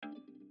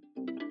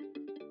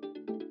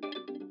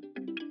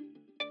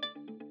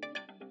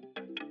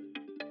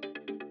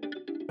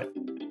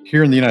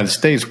here in the United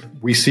States,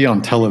 we see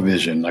on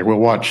television, like we'll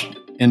watch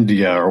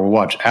India or we'll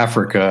watch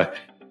Africa,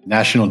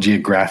 National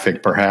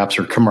Geographic perhaps,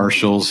 or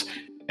commercials,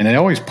 and they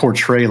always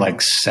portray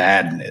like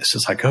sadness.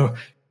 It's like, oh,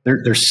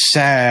 they're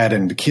sad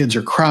and the kids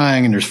are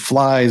crying and there's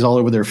flies all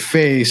over their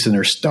face and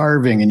they're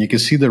starving and you can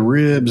see the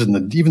ribs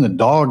and even the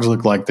dogs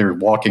look like they're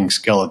walking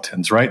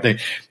skeletons, right?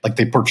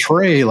 They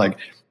portray like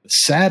the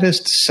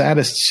saddest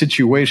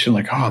situation,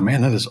 like, oh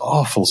man, that is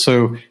awful.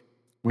 So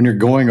when you're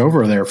going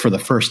over there for the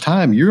first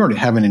time, you're already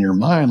having in your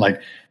mind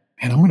like,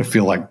 man, I'm going to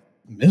feel like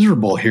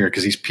miserable here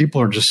because these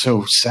people are just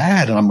so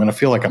sad and I'm going to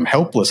feel like I'm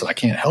helpless and I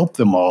can't help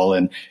them all.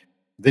 And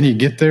then you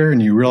get there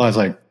and you realize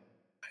like,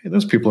 hey,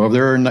 those people over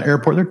there in the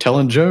airport, they're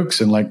telling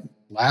jokes and like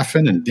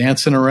laughing and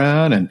dancing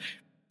around and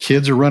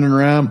kids are running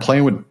around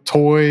playing with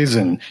toys.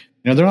 And,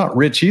 they're not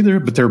rich either,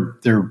 but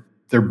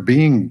they're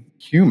being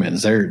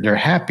humans. They're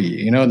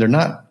happy. They're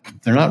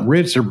not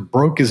rich. They're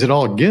broke as it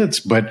all gets,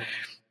 but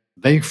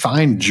they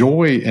find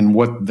joy in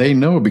what they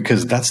know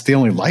because that's the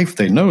only life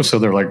they know. So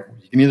they're like,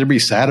 you can either be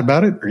sad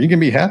about it or you can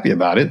be happy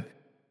about it.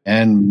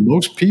 And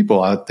most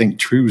people, I think,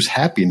 choose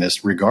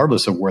happiness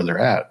regardless of where they're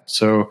at.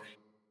 So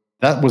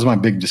that was my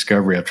big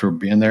discovery after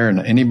being there. And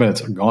anybody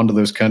that's gone to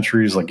those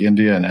countries like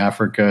India and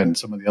Africa and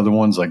some of the other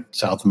ones like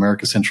South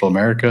America, Central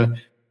America,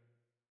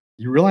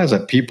 you realize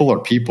that people are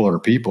people,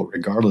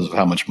 regardless of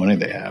how much money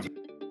they have.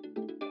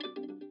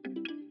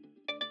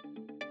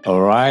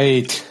 All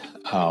right.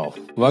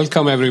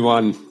 Welcome,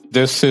 everyone.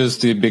 This is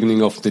the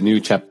beginning of the new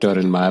chapter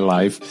in my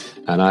life.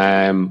 And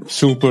I am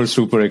super,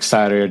 super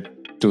excited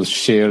to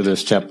share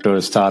this chapter,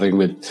 starting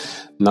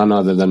with none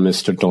other than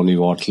Mr. Tony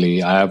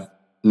Whatley. I have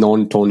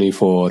known Tony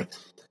for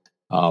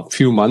a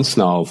few months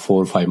now,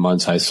 4 or 5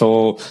 months. I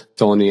saw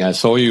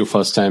you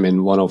first time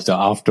in one of the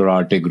After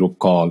Arte group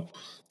call.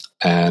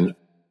 And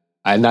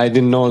I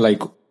didn't know,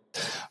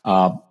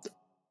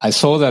 I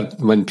saw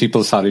that when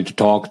people started to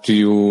talk to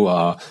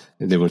you,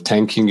 they were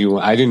thanking you.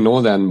 I didn't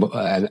know then,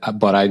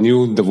 but I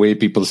knew the way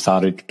people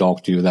started to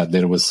talk to you, that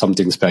there was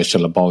something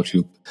special about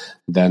you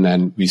then.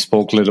 And we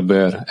spoke a little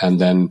bit, and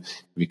then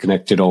we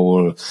connected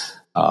over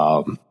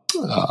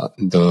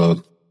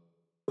the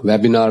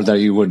webinar that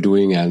you were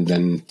doing, and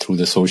then through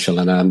the social.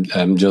 And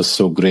I'm just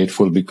so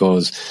grateful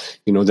because,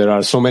 there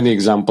are so many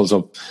examples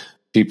of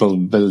people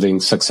building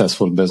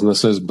successful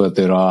businesses, but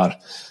there are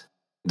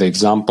the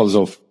examples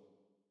of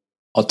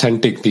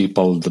authentic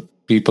people, the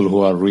people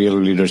who are real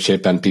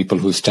leadership and people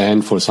who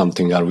stand for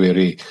something are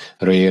very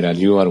rare, and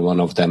you are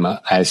one of them.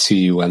 I see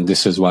you, and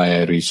this is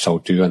why I reached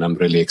out to you, and I'm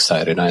really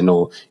excited. I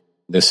know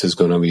this is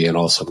going to be an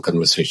awesome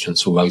conversation,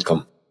 so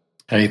welcome.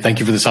 Hey, thank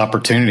you for this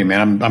opportunity,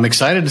 man. I'm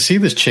excited to see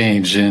this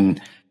change,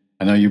 and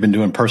I know you've been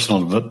doing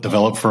personal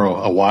development for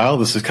a while.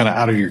 This is kind of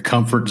out of your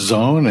comfort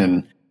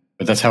zone,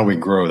 but that's how we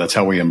grow. That's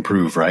how we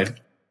improve, right?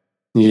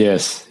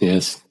 Yes.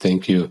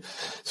 Thank you.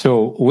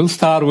 So we'll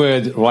start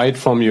with right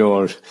from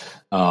your,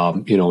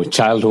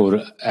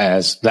 childhood,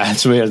 as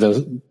that's where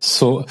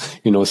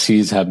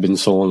seeds have been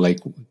sown, like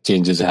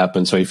changes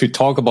happen. So if you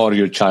talk about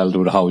your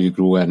childhood, how you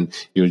grew and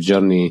your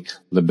journey,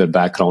 a little bit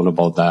background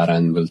about that,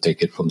 and we'll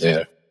take it from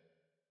there.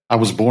 I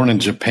was born in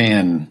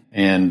Japan,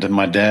 and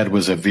my dad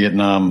was a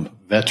Vietnam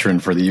veteran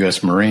for the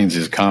U.S. Marines.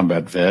 He's a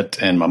combat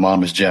vet, and my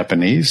mom is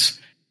Japanese.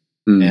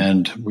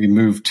 And we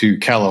moved to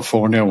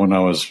California when I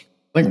was,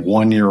 I think,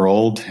 1 year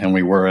old, and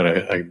we were at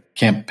a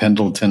Camp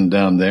Pendleton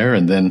down there.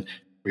 And then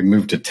we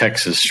moved to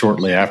Texas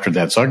shortly after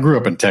that. So I grew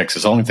up in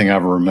Texas. The only thing I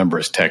ever remember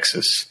is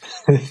Texas.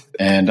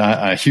 And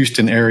I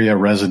Houston area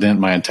resident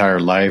my entire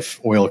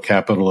life, oil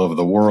capital of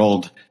the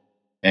world.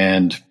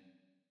 And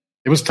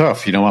it was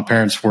tough. My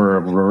parents were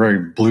very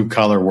blue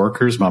collar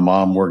workers. My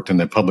mom worked in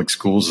the public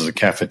schools as a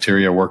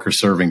cafeteria worker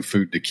serving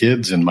food to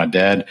kids. And my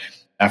dad,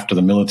 after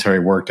the military,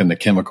 worked in the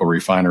chemical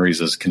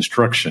refineries as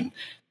construction.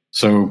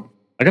 So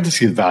I got to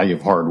see the value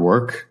of hard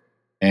work.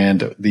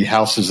 And the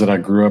houses that I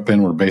grew up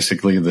in were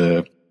basically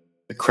the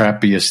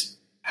crappiest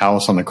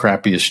house on the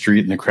crappiest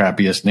street in the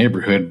crappiest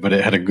neighborhood, but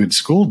it had a good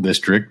school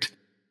district.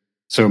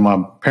 So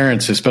my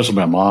parents, especially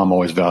my mom,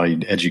 always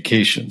valued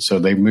education. So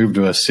they moved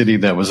to a city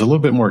that was a little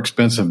bit more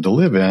expensive to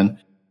live in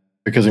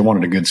because they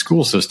wanted a good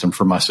school system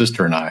for my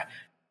sister and I.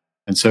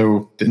 And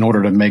so in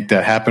order to make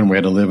that happen, we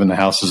had to live in the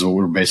houses that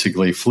were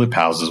basically flip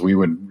houses. We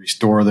would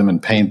restore them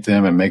and paint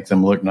them and make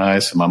them look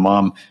nice. And my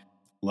mom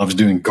loves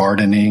doing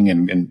gardening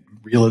and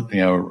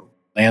real,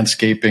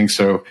 landscaping.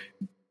 So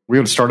we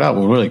would start out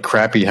with a really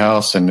crappy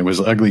house, and it was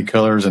ugly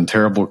colors and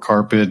terrible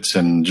carpets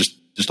and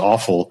just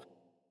awful.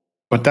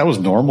 But that was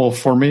normal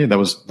for me. That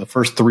was the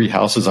first 3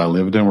 houses I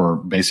lived in were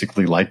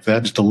basically like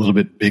that, just a little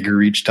bit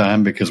bigger each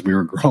time because we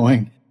were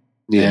growing.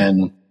 Yeah.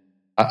 And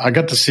I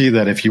got to see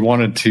that if you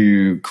wanted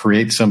to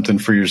create something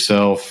for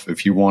yourself,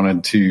 if you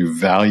wanted to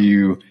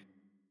value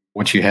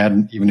what you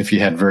had, even if you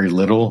had very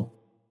little,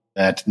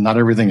 that not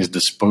everything is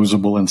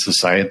disposable in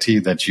society,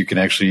 that you can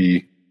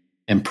actually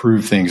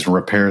improve things and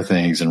repair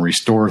things and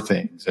restore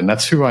things. And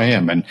that's who I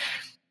am. And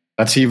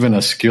that's even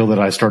a skill that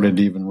I started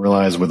to even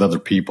realize with other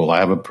people. I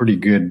have a pretty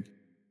good,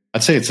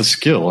 I'd say it's a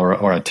skill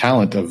or a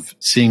talent of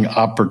seeing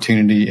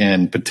opportunity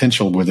and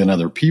potential within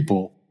other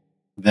people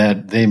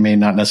that they may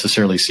not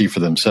necessarily see for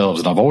themselves.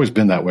 And I've always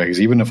been that way,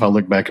 because even if I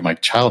look back at my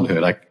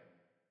childhood,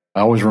 I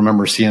always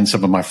remember seeing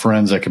some of my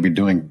friends that could be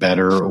doing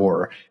better,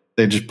 or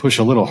they just push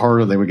a little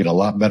harder, they would get a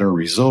lot better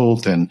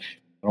result. And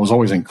I was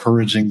always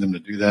encouraging them to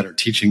do that, or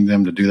teaching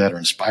them to do that, or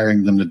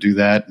inspiring them to do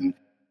that. And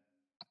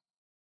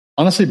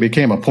honestly, it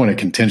became a point of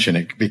contention.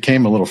 It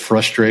became a little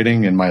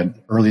frustrating in my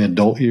early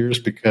adult years,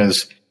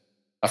 because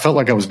I felt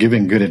like I was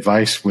giving good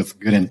advice with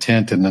good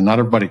intent, and then not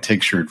everybody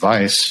takes your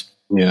advice.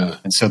 Yeah.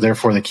 And so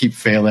therefore they keep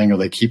failing, or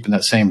they keep in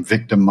that same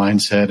victim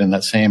mindset and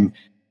that same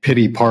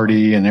pity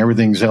party, and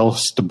everything's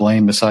else to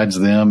blame besides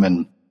them.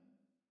 And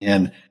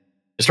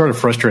it started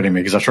frustrating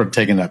me, because I started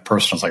taking that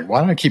personal. I was like,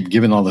 why do I keep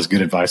giving all this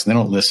good advice and they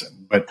don't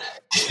listen? But,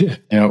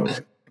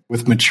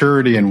 with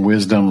maturity and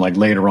wisdom, like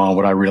later on,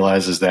 what I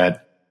realized is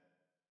that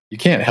you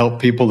can't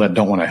help people that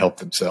don't want to help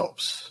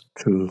themselves.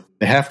 True.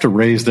 They have to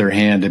raise their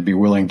hand and be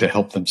willing to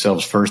help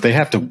themselves first. They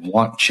have to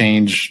want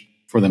change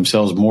for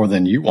themselves more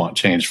than you want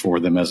change for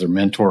them as a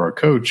mentor or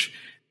coach.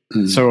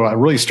 Mm-hmm. So I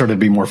really started to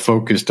be more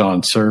focused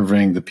on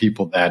serving the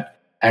people that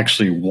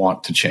actually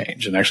want to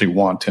change and actually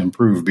want to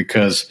improve,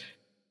 because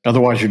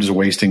otherwise you're just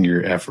wasting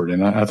your effort.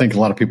 And I think a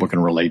lot of people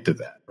can relate to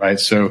that, right?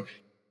 So,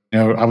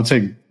 I would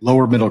say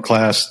lower middle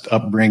class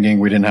upbringing.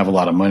 We didn't have a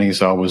lot of money,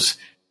 so I was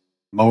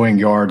mowing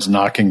yards,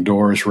 knocking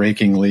doors,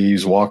 raking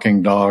leaves,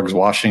 walking dogs,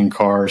 washing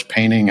cars,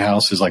 painting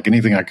houses, like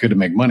anything I could to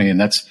make money. And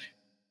that's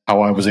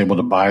how I was able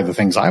to buy the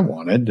things I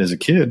wanted as a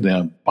kid,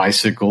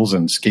 bicycles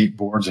and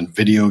skateboards and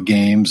video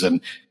games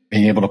and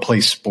being able to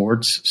play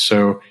sports.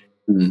 So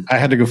I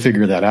had to go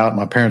figure that out.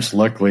 My parents,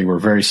 luckily, were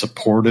very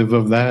supportive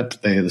of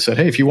that. They said,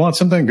 hey, if you want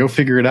something, go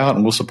figure it out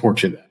and we'll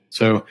support you there.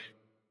 So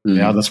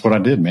yeah, that's what I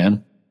did,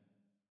 man.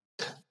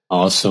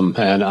 Awesome.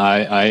 And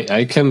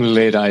I can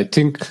relate. I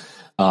think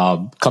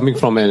coming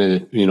from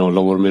a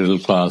lower middle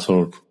class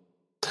or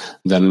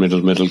then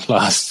middle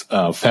class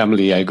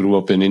family, I grew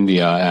up in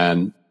India,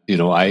 and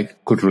I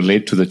could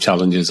relate to the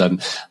challenges.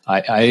 And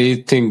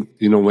I think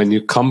when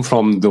you come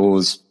from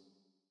those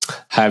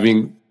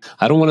having,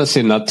 I don't want to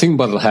say nothing,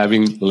 but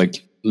having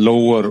like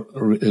lower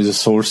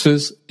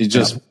resources, it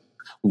just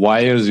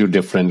wires you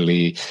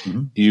differently.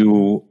 Mm-hmm.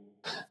 You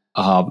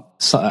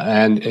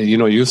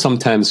you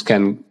sometimes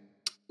can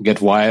get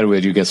wired where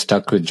you get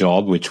stuck with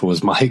job, which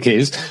was my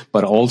case,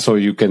 but also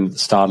you can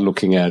start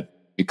looking at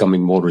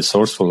becoming more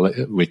resourceful,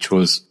 which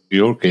was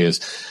your case.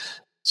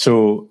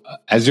 So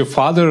as your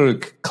father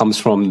comes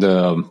from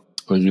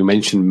you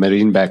mentioned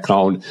Marine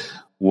background,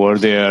 were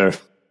there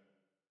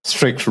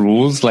strict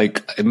rules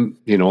like,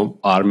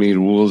 Army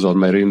rules or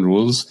Marine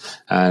rules?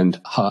 And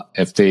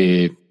if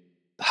they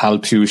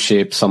help you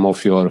shape some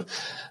of your,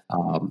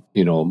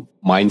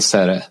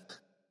 mindset,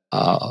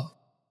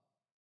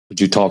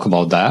 would you talk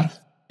about that?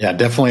 Yeah,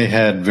 definitely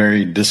had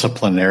very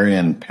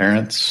disciplinarian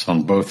parents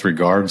on both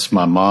regards.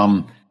 My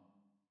mom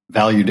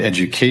valued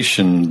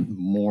education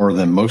more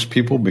than most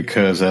people,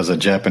 because as a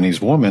Japanese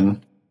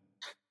woman,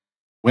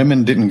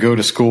 women didn't go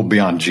to school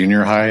beyond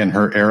junior high in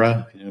her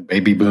era,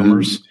 baby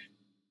boomers.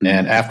 Mm-hmm.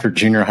 And after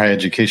junior high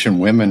education,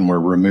 women were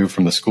removed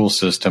from the school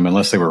system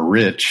unless they were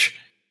rich,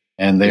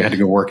 and they had to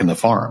go work in the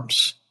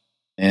farms.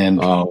 And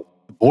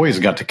boys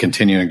got to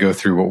continue and go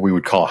through what we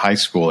would call high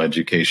school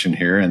education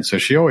here. And so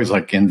she always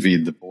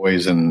envied the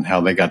boys and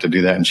how they got to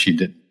do that, and she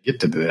didn't get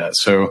to do that.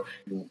 So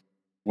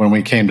when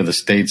we came to the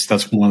States,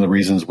 that's one of the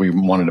reasons we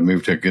wanted to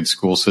move to a good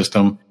school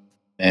system.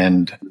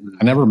 And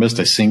I never missed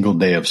a single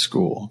day of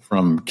school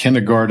from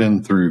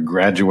kindergarten through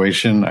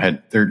graduation. I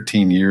had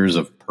 13 years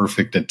of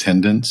perfect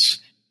attendance.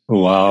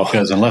 Wow.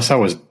 Because unless I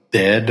was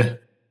dead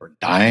or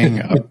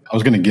dying, I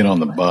was going to get on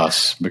the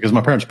bus, because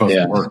my parents both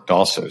worked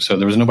also. So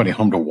there was nobody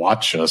home to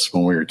watch us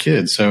when we were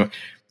kids. So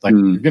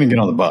you're going to get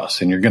on the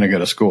bus and you're going to go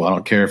to school. I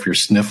don't care if you're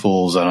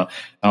sniffles. I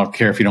don't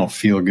care if you don't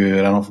feel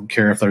good. I don't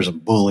care if there's a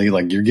bully.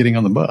 You're getting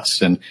on the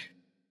bus. And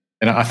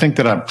I think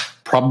that I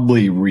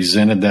probably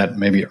resented that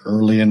maybe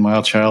early in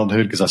my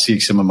childhood, because I see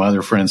some of my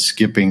other friends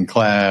skipping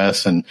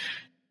class and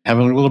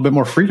having a little bit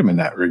more freedom in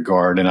that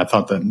regard. And I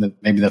thought that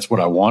maybe that's what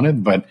I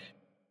wanted. But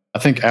I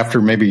think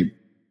after maybe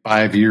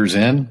 5 years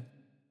in,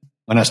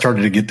 when I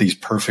started to get these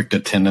perfect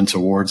attendance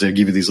awards, they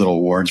give you these little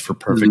awards for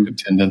perfect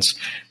attendance.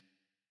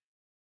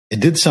 It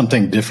did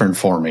something different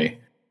for me.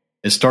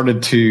 It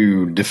started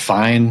to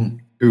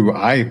define who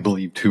I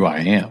believed who I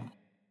am,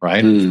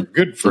 right?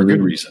 For a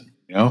good reason,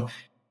 So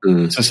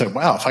I said,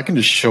 wow, if I can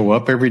just show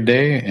up every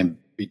day and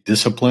be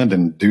disciplined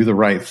and do the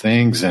right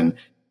things, and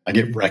I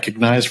get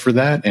recognized for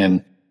that,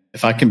 and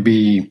if I can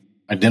be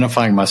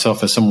identifying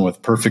myself as someone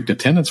with perfect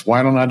attendance,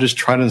 why don't I just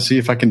try to see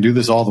if I can do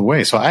this all the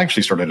way? So I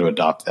actually started to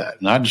adopt that,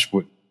 and I just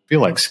would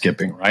feel like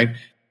skipping, right?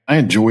 I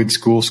enjoyed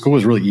school. School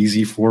was really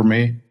easy for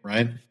me,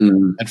 right? I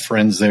had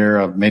friends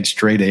there. I made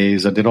straight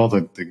A's. I did all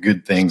the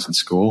good things in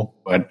school.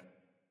 But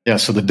yeah,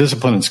 so the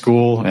discipline in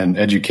school and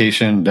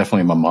education,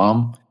 definitely my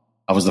mom.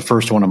 I was the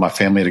first one in my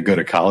family to go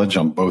to college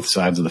on both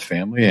sides of the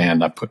family,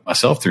 and I put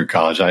myself through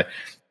college. I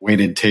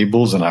waited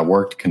tables and I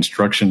worked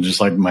construction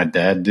just like my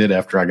dad did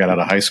after I got out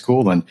of high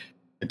school. And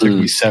it took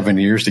me 7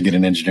 years to get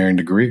an engineering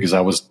degree, because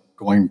I was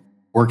going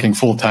working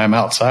full time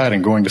outside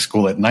and going to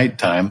school at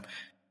nighttime.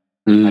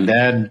 My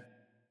dad,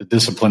 the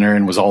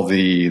disciplinarian, was all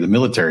the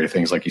military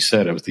things, like you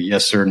said. It was the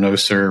yes sir, no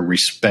sir,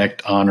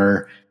 respect,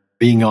 honor,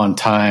 being on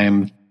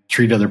time,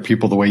 treat other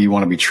people the way you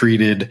want to be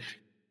treated.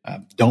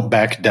 Don't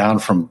back down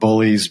from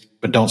bullies,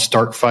 but don't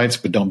start fights,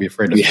 but don't be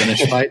afraid to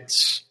finish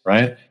fights,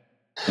 right?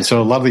 And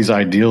so a lot of these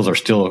ideals are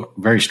still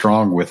very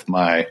strong with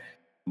my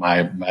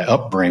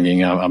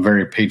upbringing. I'm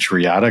very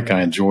patriotic.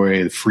 I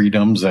enjoy the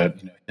freedoms that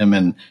him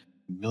and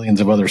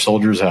millions of other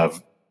soldiers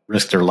have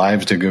risked their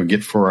lives to go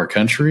get for our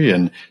country.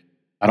 And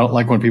I don't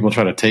like when people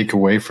try to take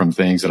away from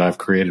things that I've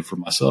created for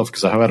myself,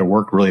 because I've had to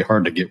work really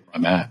hard to get where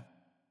I'm at.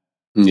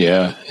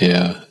 Yeah.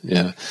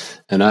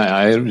 And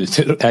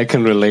I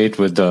can relate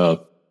with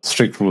the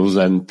strict rules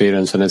and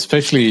parents, and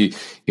especially,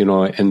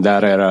 in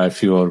that era,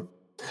 if you're,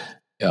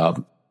 I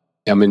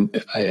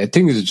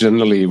think it's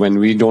generally when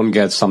we don't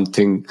get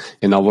something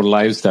in our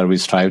lives that we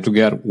strive to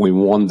get, we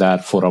want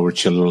that for our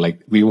children.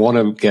 Like, we want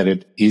to get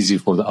it easy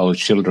for our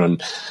children.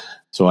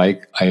 So I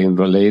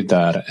relate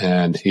that,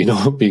 and,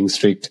 being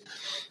strict,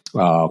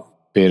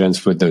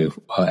 parents with the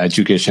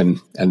education.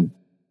 And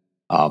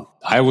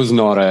I was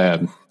not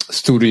a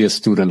studious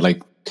student.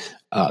 Like,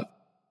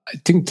 I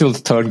think till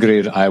third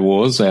grade I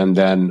was, and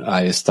then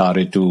I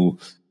started to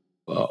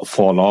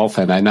fall off,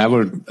 and I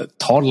never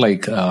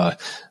thought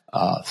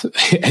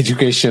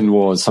education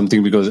was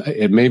something, because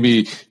it may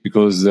be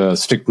because the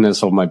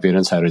strictness of my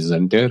parents I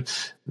resented,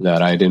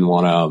 that I didn't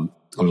want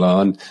to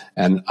learn.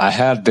 And I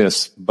had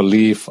this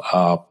belief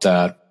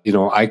that,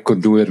 I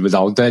could do it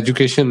without the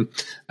education.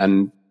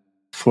 And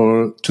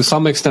to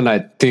some extent, I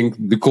think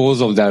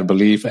because of that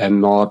belief, and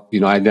not,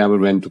 I never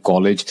went to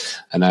college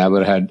and I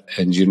never had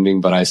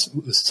engineering, but I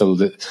still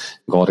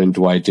got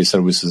into IT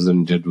services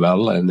and did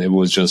well. And it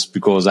was just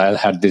because I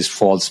had this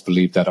false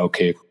belief that,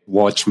 okay,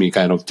 watch me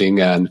kind of thing.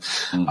 And,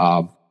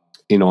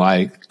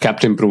 I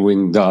kept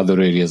improving the other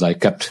areas. I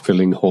kept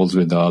filling holes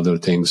with the other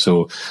things.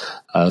 So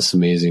that's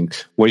amazing.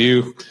 Were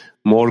you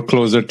more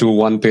closer to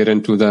one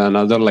parent to the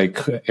another? Like,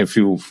 if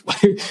you,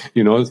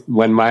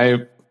 when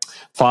my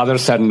father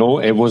said no,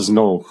 it was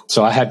no.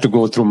 So I had to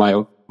go through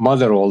my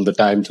mother all the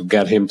time to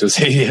get him to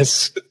say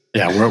yes.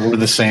 Yeah, we're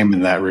the same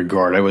in that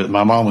regard.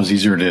 My mom was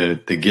easier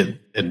to get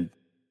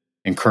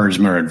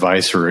encouragement or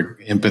advice or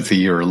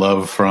empathy or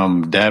love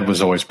from. Dad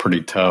was always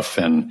pretty tough,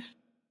 and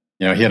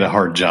he had a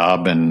hard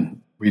job,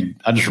 and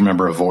I just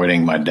remember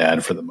avoiding my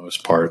dad for the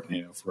most part,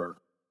 for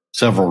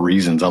several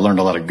reasons. I learned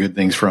a lot of good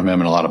things from him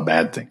and a lot of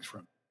bad things from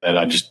him that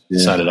I just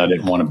decided I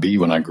didn't want to be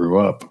when I grew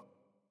up.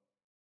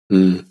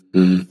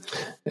 Mm-hmm.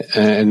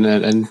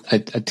 And I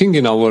think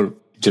in our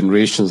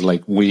generations,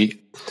 like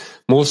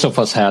most of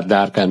us had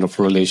that kind of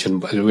relation,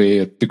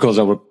 because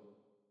our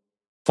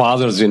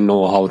fathers didn't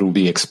know how to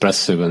be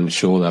expressive and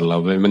show their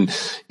love. I mean,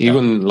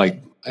 even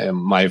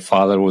my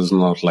father was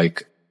not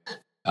like,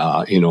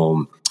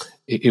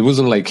 it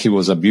wasn't like he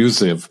was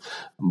abusive,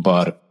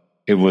 but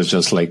it was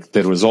just like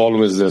there was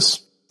always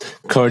this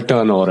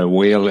curtain or a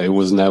veil. It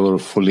was never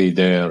fully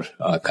there,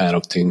 kind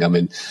of thing. I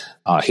mean,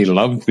 he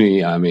loved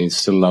me. I mean, he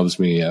still loves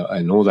me.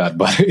 I know that,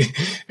 but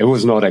it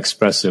was not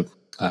expressive.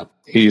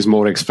 He is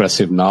more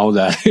expressive now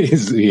that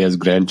he has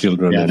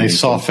grandchildren. Yeah, they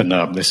soften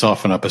up. They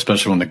soften up,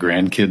 especially when the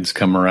grandkids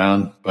come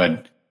around.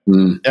 But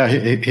yeah,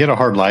 he had a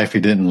hard life. He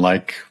didn't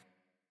like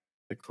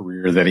the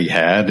career that he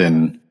had,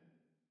 and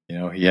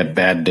he had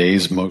bad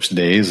days most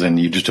days, and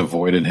you just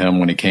avoided him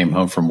when he came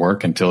home from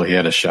work until he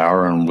had a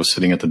shower and was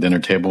sitting at the dinner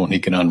table and he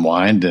could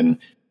unwind, and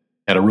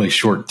had a really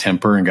short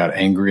temper and got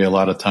angry a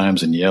lot of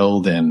times and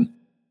yelled. And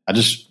I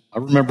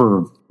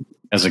remember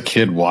as a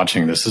kid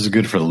watching this. This is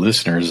good for the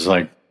listeners. It's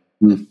like,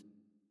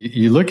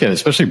 you look at,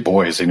 especially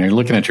boys, and you're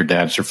looking at your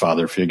dad as your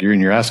father figure,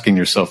 and you're asking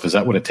yourself, is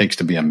that what it takes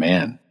to be a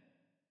man?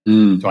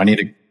 Do I need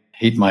to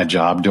hate my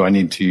job? Do I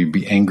need to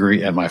be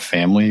angry at my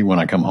family when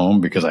I come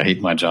home because I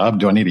hate my job?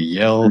 Do I need to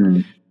yell?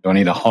 Do I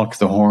need to honk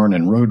the horn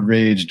and road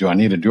rage? Do I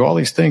need to do all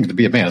these things to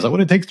be a man? Is that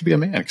what it takes to be a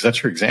man? Because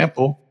that's your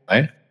example,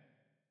 right?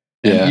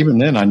 Yeah. And even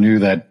then I knew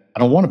that I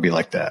don't want to be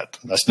like that.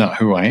 That's not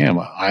who I am.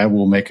 I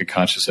will make a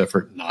conscious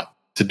effort not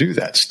to do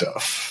that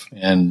stuff.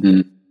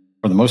 And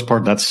for the most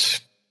part,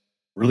 that's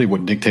really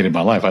what dictated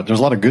my life. There's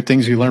a lot of good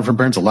things you learn from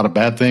parents, a lot of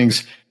bad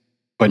things,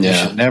 but you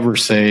should never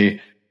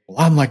say, well,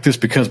 I'm like this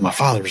because my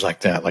father's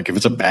like that. Like, if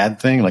it's a bad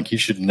thing, like, you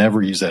should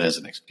never use that as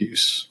an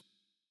excuse.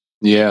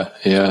 Yeah.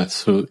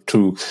 So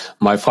true.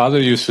 My father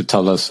used to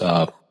tell us,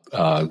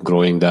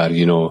 growing that,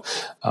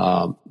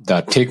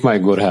 that take my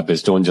good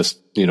habits. Don't just,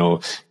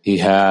 he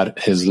had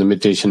his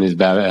limitation, his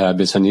bad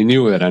habits, and he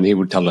knew it. And he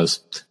would tell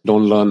us,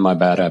 don't learn my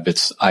bad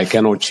habits. I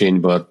cannot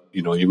change, but,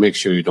 you make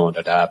sure you don't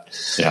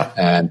adapt. Yeah.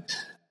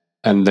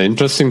 And the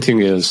interesting thing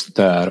is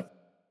that,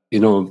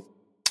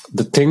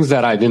 the things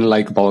that I didn't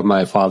like about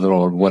my father,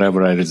 or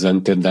whatever I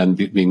resented then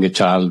being a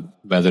child,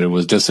 whether it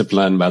was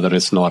discipline, whether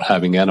it's not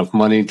having enough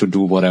money to do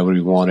whatever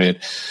you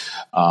wanted,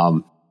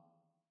 I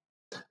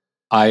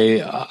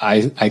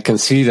can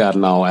see that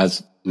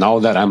now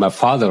that I'm a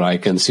father, I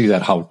can see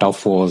that how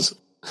tough was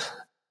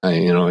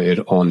it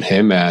on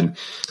him. And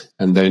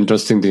the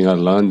interesting thing I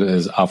learned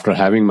is after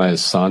having my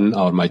son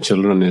or my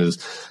children is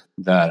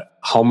that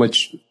how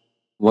much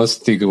my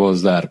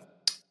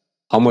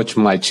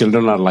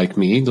children are like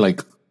me,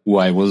 like who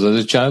I was as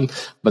a child,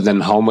 but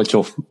then how much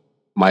of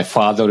my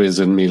father is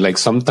in me. Like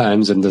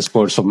sometimes in the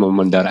spurs of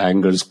moment, that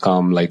angers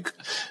come,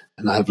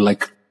 and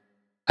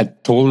I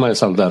told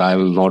myself that I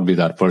will not be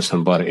that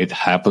person, but it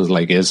happens.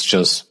 Like it's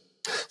just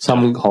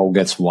somehow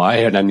gets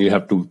wired, and you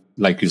have to,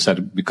 like you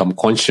said, become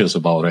conscious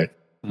about it.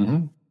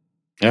 Mm-hmm.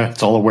 Yeah,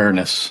 it's all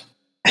awareness.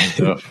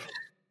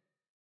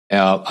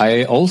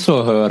 I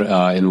also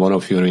heard in one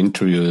of your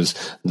interviews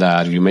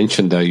that you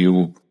mentioned that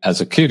you,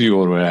 as a kid, you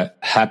were a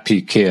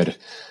happy kid,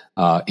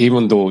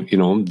 even though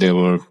there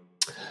were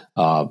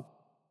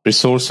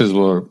resources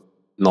were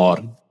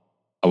not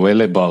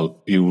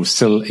available. You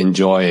still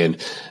enjoy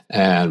it.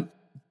 And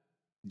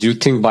do you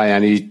think by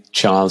any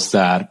chance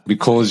that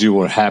because you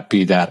were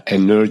happy, that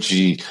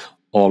energy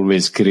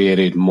always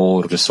created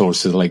more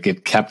resources, like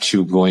it kept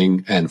you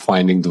going and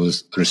finding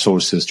those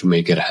resources to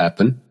make it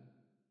happen?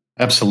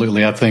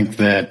 Absolutely. I think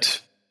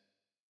that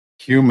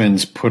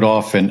humans put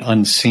off an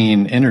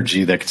unseen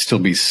energy that can still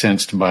be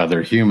sensed by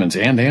other humans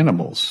and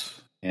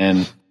animals.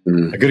 And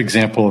a good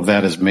example of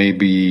that is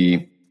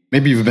maybe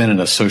you've been in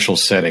a social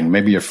setting.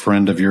 Maybe a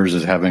friend of yours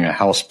is having a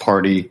house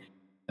party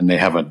and they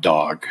have a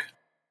dog,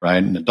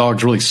 right? And the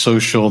dog's really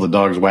social. The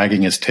dog's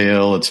wagging his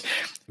tail. It's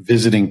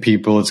visiting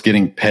people. It's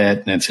getting pet,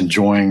 and it's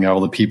enjoying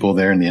all the people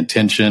there and the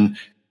attention.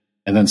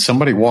 And then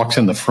somebody walks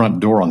in the front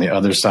door on the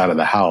other side of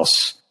the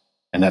house,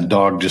 and that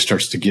dog just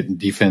starts to get in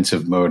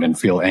defensive mode and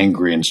feel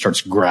angry and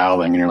starts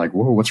growling. And you're like,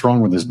 whoa, what's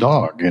wrong with this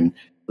dog? And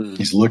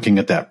he's looking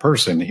at that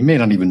person. He may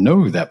not even know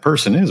who that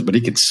person is, but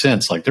he could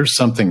sense like there's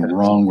something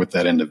wrong with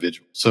that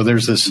individual. So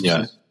there's this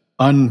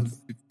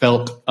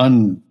unfelt,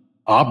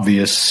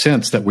 unobvious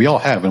sense that we all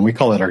have, and we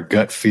call it our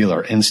gut feel,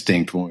 our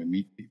instinct when we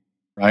meet people,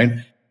 right?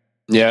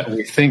 Yeah.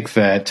 We think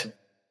that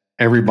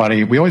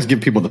we always give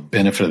people the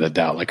benefit of the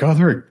doubt. Like, oh,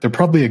 they're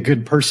probably a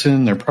good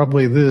person. They're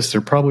probably this. They're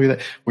probably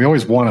that. We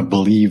always want to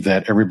believe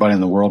that everybody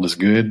in the world is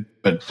good,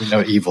 but we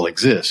know evil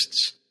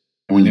exists.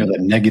 And we know that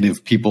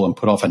negative people and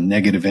put off a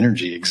negative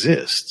energy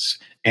exists.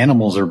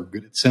 Animals are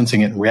good at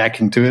sensing it and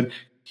reacting to it.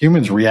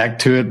 Humans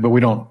react to it, but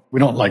we don't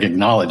like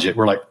acknowledge it.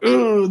 We're like,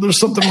 oh, there's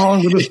something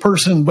wrong with this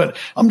person, but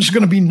I'm just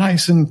going to be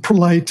nice and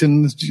polite.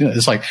 And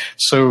it's like,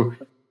 so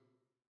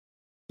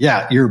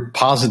yeah, your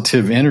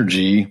positive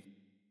energy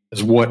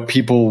is what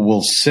people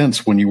will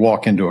sense when you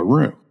walk into a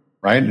room,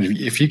 right?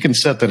 If you can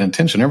set that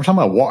intention, every time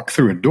I walk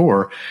through a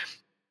door,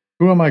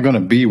 who am I going to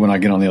be when I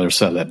get on the other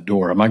side of that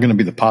door? Am I going to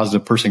be the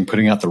positive person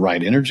putting out the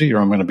right energy, or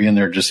am I going to be in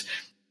there just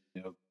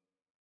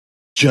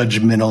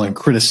judgmental and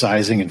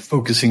criticizing and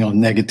focusing on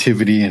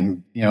negativity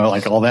and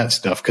like all that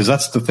stuff? Because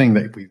that's the thing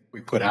that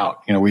we put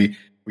out. We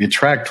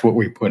attract what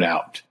we put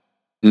out.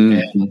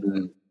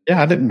 And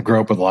yeah, I didn't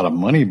grow up with a lot of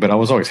money, but I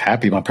was always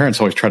happy. My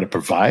parents always tried to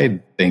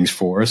provide things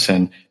for us,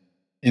 and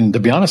to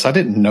be honest, I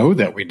didn't know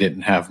that we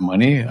didn't have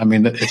money. I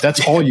mean, if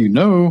that's all you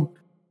know,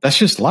 that's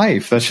just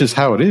life. That's just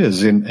how it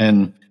is.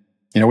 And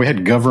we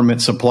had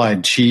government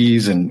supplied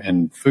cheese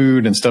and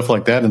food and stuff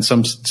like that in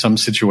some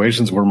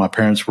situations where my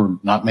parents were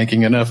not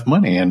making enough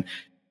money. And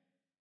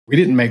we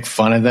didn't make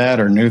fun of that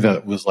or knew that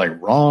it was like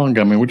wrong.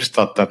 I mean, we just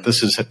thought that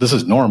this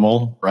is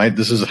normal, right?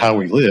 This is how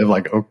we live.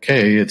 Like,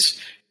 okay, it's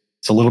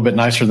a little bit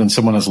nicer than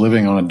someone that's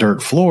living on a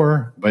dirt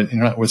floor, but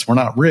we're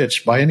not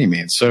rich by any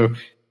means. So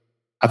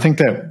I think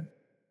that,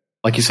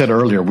 like you said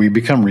earlier, we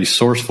become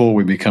resourceful,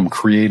 we become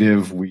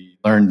creative. We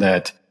learn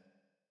that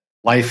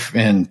life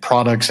and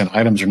products and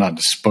items are not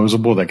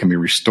disposable, that can be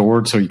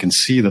restored. So you can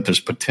see that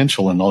there's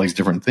potential in all these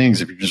different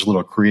things. If you're just a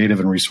little creative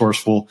and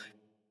resourceful,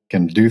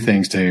 can do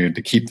things to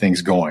keep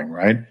things going,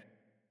 right?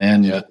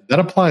 And that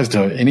applies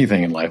to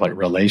anything in life, like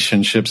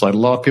relationships. Like a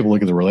lot of people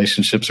look at the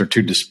relationships are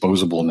too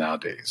disposable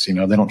nowadays. They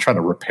don't try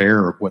to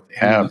repair what they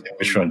have. They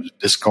always try to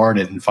discard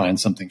it and find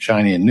something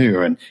shiny and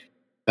new. And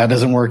that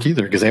doesn't work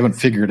either, because they haven't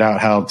figured out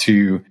how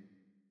to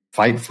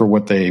fight for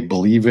what they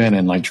believe in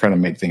and like try to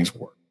make things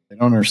work. They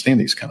don't understand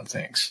these kind of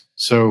things.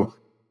 So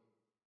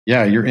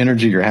yeah, your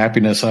energy, your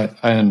happiness,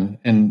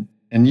 and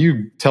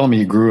you telling me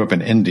you grew up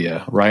in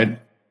India, right?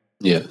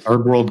 Yeah.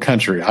 Third world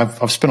country.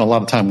 I've spent a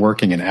lot of time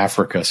working in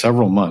Africa,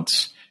 several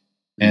months.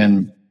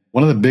 And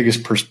one of the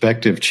biggest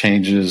perspective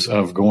changes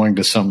of going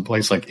to some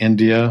place like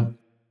India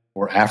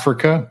or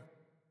Africa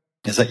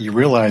is that you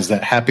realize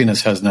that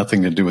happiness has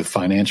nothing to do with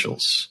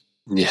financials.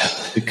 Yeah.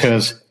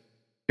 Because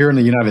here in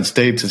the United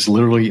States, it's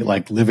literally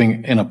like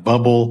living in a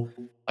bubble.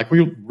 Like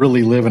we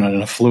really live in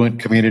an affluent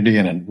community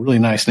in a really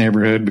nice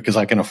neighborhood because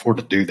I can afford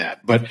to do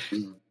that. But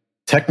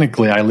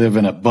technically I live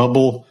in a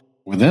bubble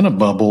within a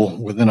bubble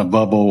within a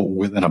bubble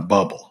within a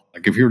bubble.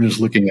 Like if you're just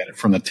looking at it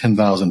from the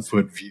 10,000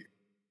 foot view.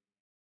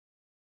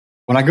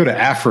 When I go to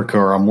Africa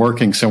or I'm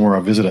working somewhere, I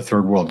visit a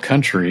third world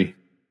country,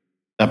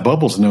 that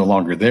bubble's no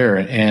longer there.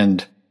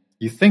 And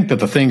you think that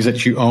the things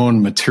that you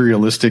own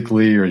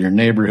materialistically, or your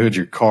neighborhood,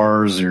 your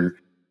cars, or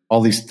all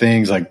these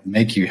things like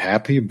make you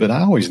happy, but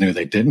I always knew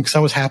they didn't, because I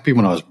was happy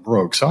when I was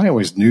broke. So I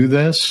always knew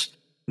this,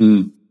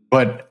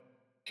 But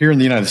here in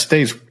the United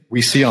States,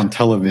 we see on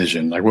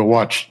television, like we'll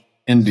watch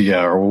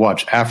India or we'll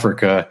watch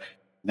Africa,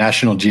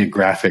 National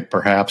Geographic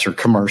perhaps, or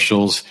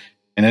commercials.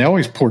 And they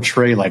always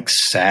portray like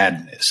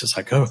sadness. It's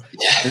like, oh,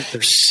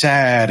 they're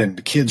sad and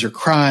the kids are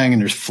crying and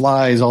there's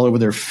flies all over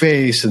their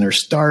face and they're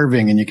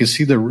starving and you can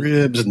see the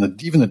ribs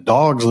and even the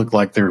dogs look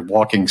like they're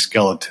walking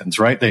skeletons,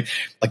 right? They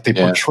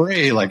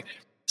portray like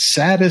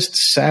saddest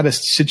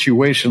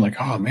situation.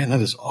 Like, oh man, that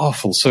is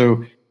awful.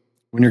 So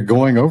when you're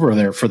going over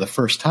there for the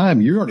first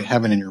time, you're already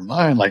having in your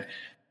mind, like,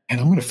 man,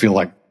 I'm going to feel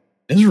like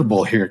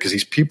miserable here because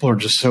these people are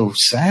just so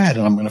sad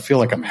and I'm going to feel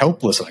like I'm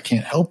helpless and I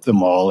can't help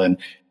them all. And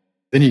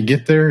then you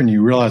get there and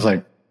you realize,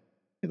 like,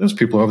 hey, those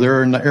people over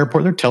there in the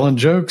airport, they're telling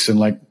jokes and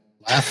like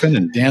laughing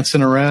and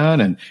dancing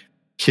around, and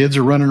kids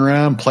are running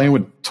around playing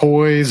with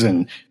toys,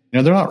 and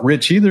they're not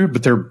rich either,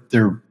 but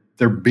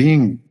they're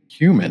being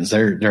humans.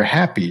 They're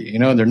happy.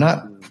 They're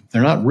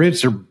not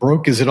rich. They're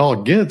broke as it all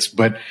gets,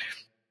 but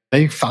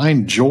they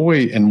find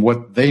joy in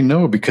what they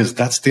know because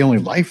that's the only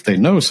life they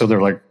know. So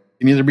they're like,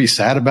 you can either be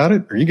sad about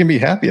it or you can be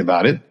happy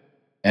about it.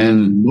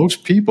 And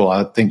most people,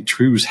 I think,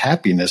 choose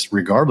happiness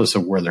regardless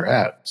of where they're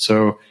at.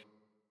 So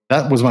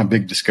that was my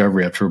big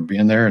discovery after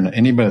being there. And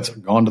anybody that's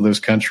gone to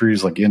those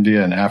countries like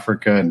India and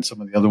Africa and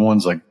some of the other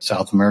ones like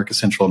South America,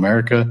 Central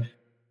America,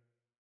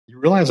 you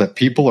realize that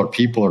people are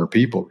people,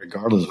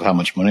 regardless of how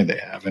much money they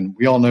have. And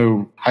we all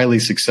know highly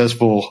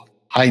successful,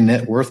 high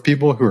net worth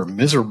people who are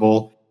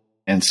miserable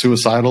and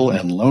suicidal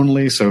and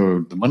lonely.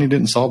 So the money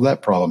didn't solve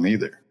that problem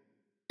either.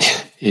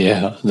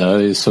 Yeah,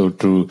 that is so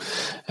true.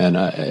 And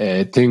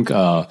I think,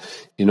 a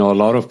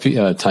lot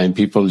of time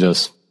people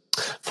just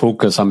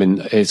focus. I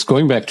mean, it's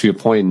going back to your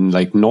point,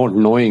 like not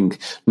knowing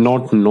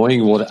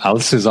what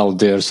else is out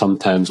there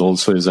sometimes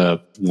also is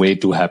a way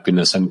to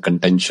happiness and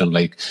contention.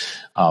 Like,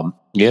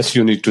 yes,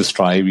 you need to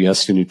strive.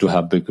 Yes, you need to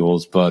have big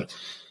goals, but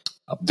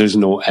there's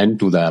no end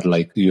to that.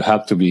 Like, you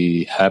have to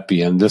be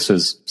happy. And this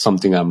is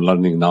something I'm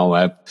learning now.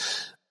 I've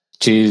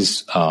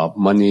chase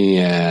money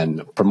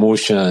and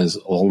promotions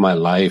all my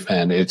life,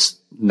 and it's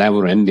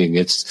never ending.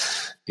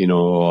 It's,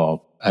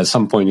 at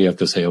some point you have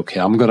to say, okay,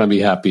 I'm going to be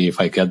happy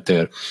if I get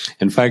there.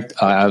 In fact,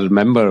 I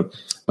remember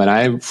when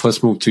I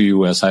first moved to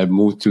US, I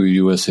moved to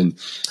US in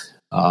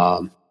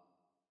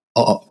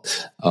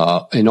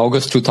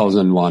August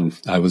 2001.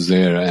 I was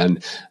there,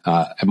 and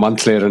a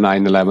month later,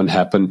 9/11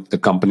 happened. The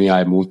company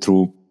I moved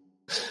through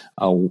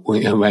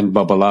went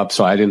bubble up,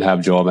 so I didn't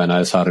have a job, and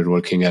I started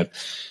working at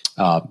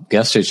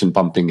gas station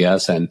pumping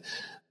gas.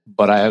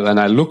 But when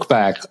I look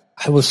back,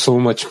 I was so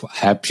much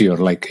happier.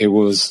 Like, I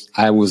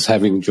was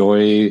having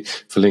joy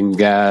filling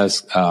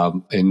gas.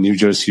 In New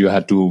Jersey, you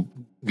had to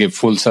give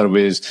full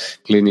service,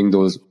 cleaning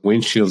those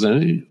windshields.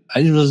 And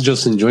I was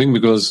just enjoying,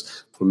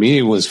 because for me,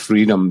 it was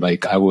freedom.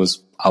 Like, I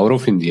was out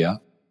of India.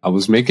 I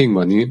was making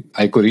money.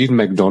 I could eat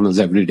McDonald's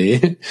every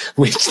day,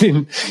 which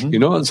didn't,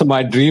 so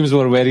my dreams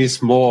were very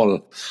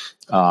small.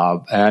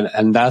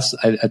 And that's,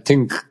 I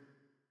think,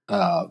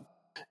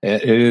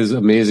 it is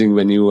amazing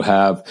when you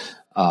have,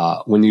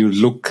 when you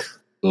look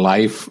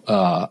life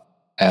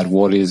at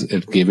what is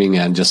it giving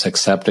and just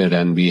accept it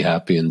and be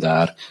happy in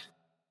that.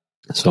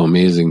 So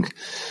amazing.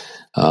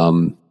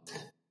 And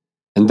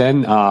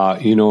then,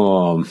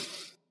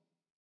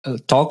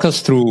 talk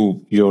us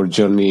through your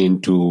journey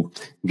into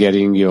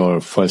getting your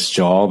first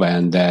job,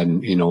 and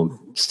then,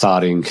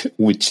 starting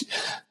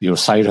your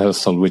side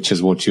hustle, which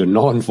is what you're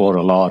known for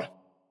a lot.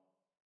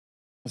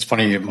 It's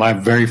funny. My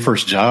very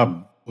first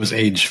job was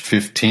age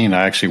 15.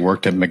 I actually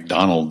worked at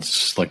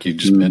McDonald's, like you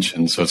just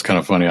mentioned. So it's kind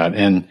of funny.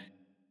 And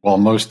while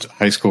most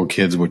high school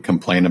kids would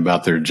complain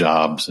about their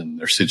jobs and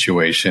their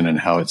situation and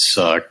how it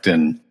sucked,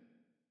 and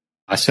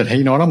I said, hey,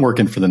 you know what? I'm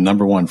working for the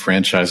number one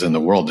franchise in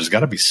the world. There's got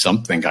to be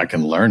something I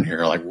can learn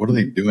here. Like, what are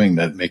they doing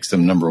that makes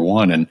them number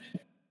one? And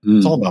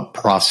it's all about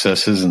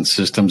processes and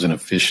systems and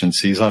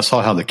efficiencies. I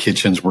saw how the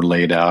kitchens were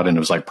laid out, and it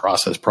was like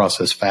process,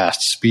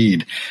 fast,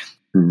 speed.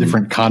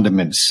 Different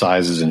condiment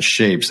sizes and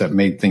shapes that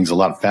made things a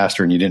lot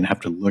faster, and you didn't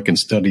have to look and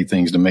study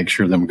things to make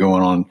sure them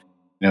going on.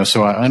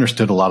 So I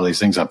understood a lot of these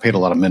things. I paid a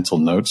lot of mental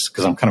notes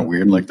because I'm kind of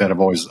weird like that. I've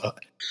always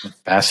been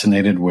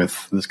fascinated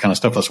with this kind of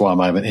stuff. That's why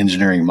I have an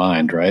engineering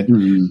mind, right?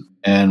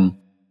 And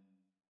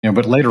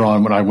but later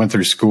on, when I went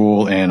through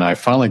school and I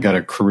finally got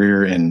a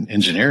career in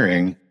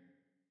engineering,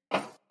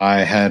 I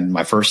had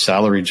my first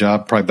salary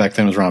job. Probably back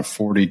then it was around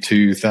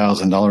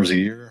 $42,000 a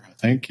year, I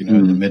think.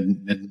 In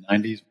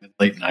the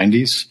late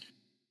 90s.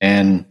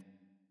 And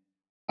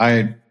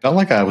I felt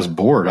like I was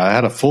bored. I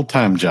had a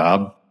full-time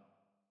job,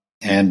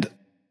 and you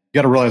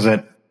got to realize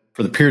that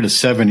for the period of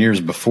 7 years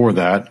before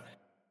that,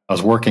 I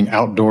was working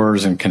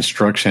outdoors in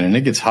construction, and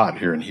it gets hot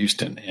here in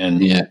Houston.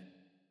 And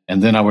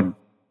then I would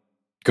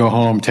go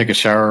home, take a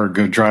shower,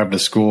 go drive to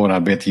school, and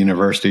I'd be at the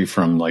university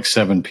from like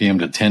 7 p.m.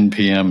 to 10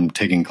 p.m.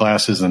 taking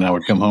classes, and I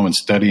would come home and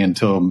study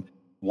until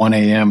 1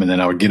 a.m., and then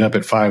I would get up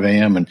at 5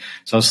 a.m. And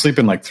so I was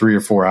sleeping like 3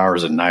 or 4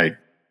 hours a night.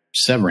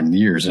 7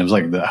 years. And it was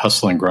like the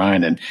hustle and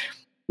grind. And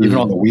even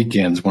on the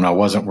weekends when I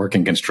wasn't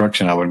working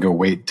construction, I would go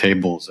wait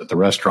tables at the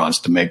restaurants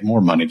to make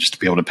more money just to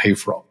be able to pay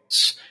for all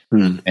this.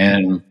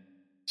 And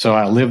So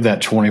I lived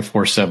that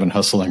 24/7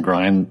 hustle and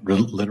grind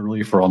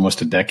literally for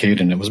almost a decade,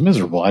 and it was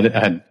miserable. I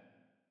had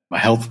my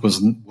health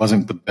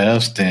wasn't the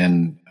best,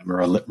 and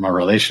my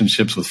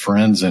relationships with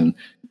friends and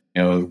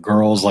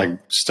girls like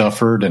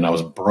suffered, and I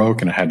was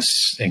broke, and I had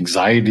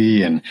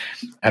anxiety and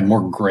had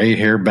more gray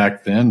hair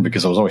back then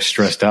because I was always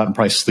stressed out and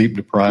probably sleep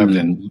deprived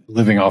and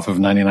living off of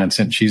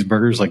 99-cent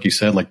cheeseburgers, like you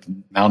said, like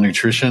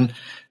malnutrition.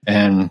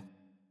 And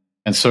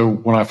so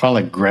when I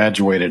finally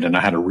graduated and I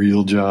had a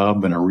real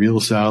job and a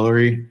real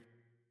salary,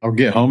 I would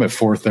get home at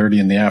 4:30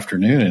 in the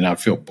afternoon and I'd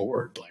feel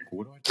bored. Like,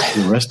 what do I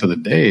do the rest of the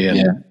day?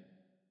 And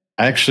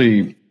I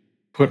actually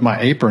put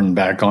my apron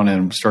back on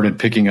and started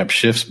picking up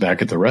shifts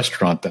back at the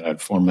restaurant that I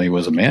formerly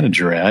was a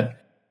manager at.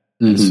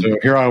 And so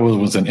here I was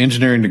with an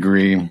engineering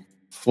degree,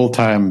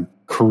 full-time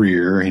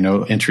career,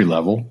 entry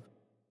level,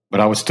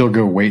 but I would still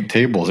go wait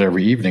tables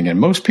every evening. And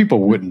most people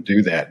wouldn't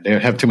do that. They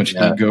would have too much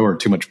ego or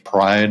too much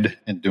pride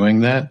in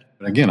doing that.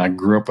 But again, I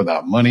grew up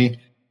without money.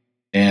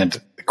 And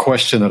the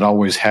question that I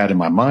always had in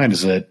my mind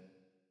is that,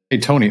 hey,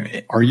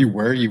 Tony, are you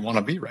where you want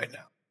to be right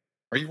now?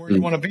 Are you where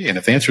you want to be? And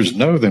if the answer is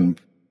no, then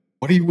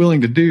what are you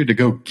willing to do to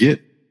go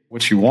get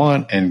what you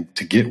want and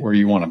to get where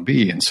you want to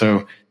be? And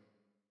so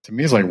to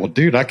me, it's like, well,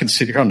 dude, I can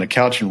sit here on the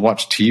couch and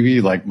watch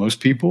TV like most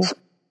people,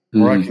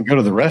 or I can go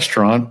to the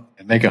restaurant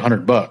and make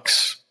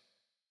 $100.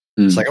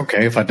 It's like,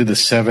 okay, if I did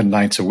this 7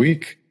 nights a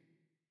week,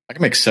 I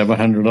can make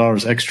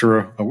 $700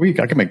 extra a week.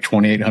 I can make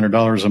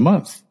 $2,800 a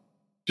month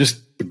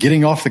just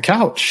getting off the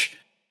couch.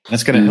 And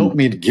it's going to help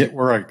me to get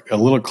a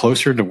little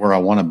closer to where I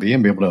want to be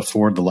and be able to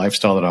afford the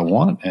lifestyle that I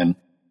want. And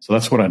so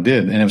that's what I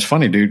did. And it was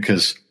funny, dude,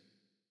 because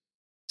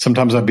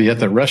sometimes I'd be at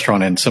the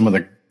restaurant and some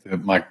of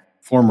my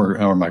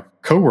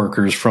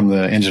coworkers from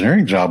the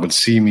engineering job would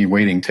see me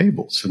waiting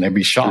tables and they'd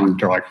be shocked.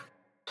 They're like,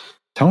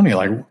 Tony,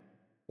 like,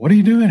 what are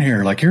you doing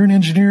here? Like, you're an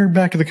engineer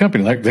back at the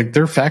company. Like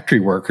they're factory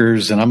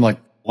workers and I'm like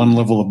one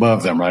level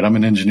above them, right? I'm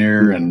an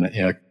engineer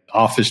and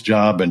office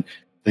job, and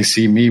they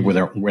see me with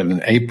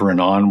an apron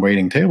on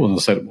waiting tables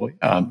and said, well,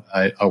 yeah,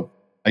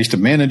 I used to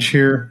manage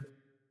here.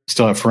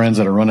 Still have friends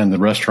that are running the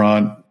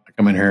restaurant. I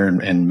come in here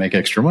and make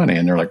extra money.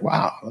 And they're like,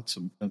 wow, that's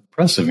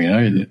impressive,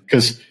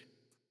 because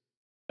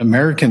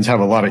Americans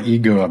have a lot of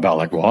ego about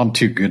like, well, I'm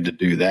too good to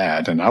do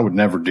that. And I would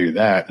never do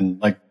that. And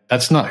like,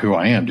 that's not who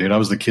I am, dude. I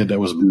was the kid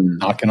that was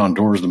knocking on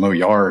doors to mow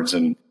yards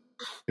and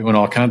doing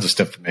all kinds of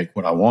stuff to make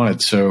what I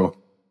wanted. So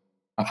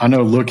I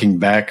know looking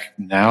back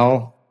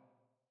now,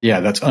 yeah,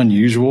 that's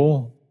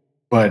unusual,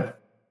 but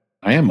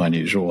I am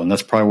unusual. And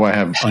that's probably why I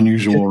have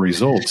unusual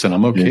results. And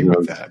I'm okay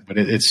with that. But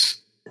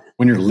it's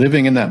when you're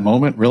living in that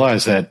moment,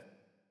 realize that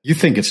you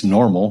think it's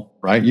normal,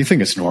 right? You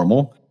think it's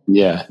normal.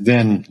 Yeah.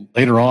 Then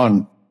later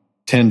on,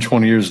 10,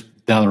 20 years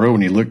down the road,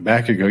 when you look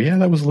back, you go, yeah,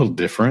 that was a little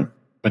different,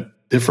 but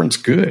different's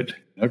good.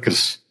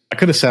 Because I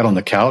could have sat on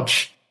the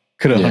couch,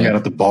 could have hung out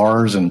at the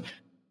bars and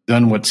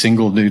done what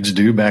single dudes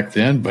do back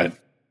then,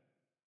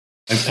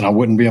 and I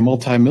wouldn't be a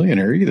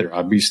multimillionaire either.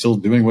 I'd be still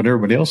doing what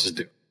everybody else is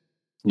doing.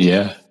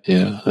 Yeah.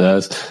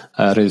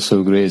 That is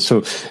so great.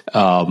 So,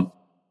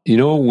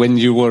 when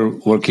you were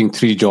working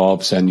 3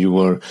 jobs and you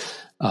were,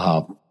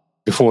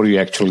 before you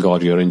actually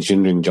got your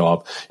engineering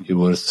job, you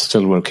were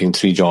still working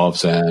 3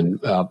 jobs and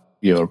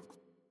you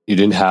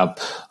didn't have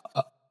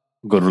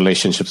good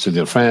relationships with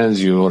your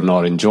friends. You were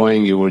not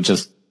enjoying. You were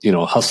just,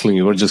 hustling.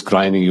 You were just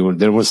grinding.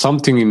 There was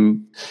something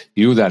in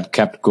you that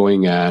kept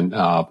going. And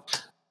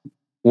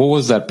what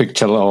was that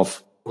picture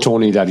of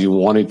Tony that you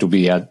wanted to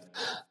be at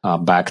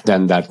back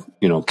then that,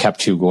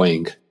 kept you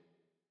going?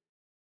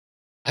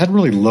 I had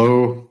really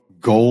low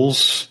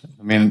goals.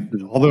 I mean,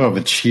 although I've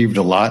achieved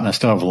a lot and I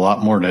still have a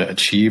lot more to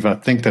achieve, I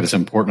think that it's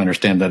important to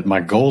understand that my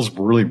goals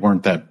really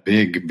weren't that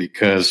big,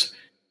 because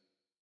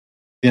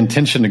the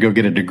intention to go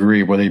get a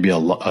degree, whether you be a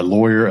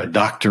lawyer, a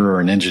doctor, or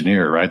an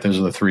engineer, right? Those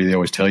are the 3 they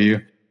always tell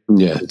you.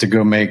 Yeah. To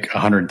go make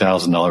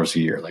 $100,000 a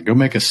year, like go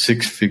make a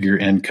 6-figure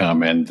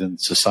income, and then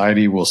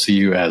society will see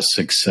you as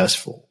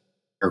successful.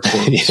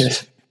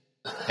 Yes.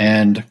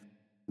 And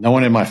no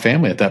one in my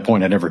family at that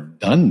point had ever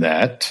done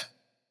that.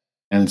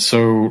 And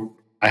so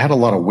I had a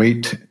lot of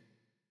weight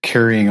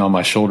carrying on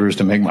my shoulders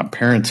to make my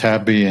parents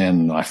happy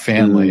and my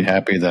family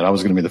happy that I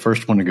was going to be the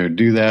first one to go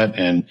do that.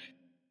 And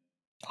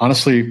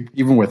honestly,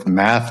 even with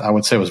math, I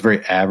would say I was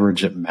very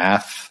average at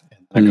math.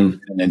 I got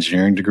an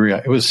engineering degree.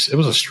 It was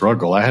a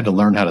struggle. I had to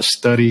learn how to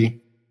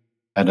study.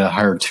 I had to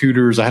hire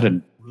tutors. I had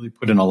to really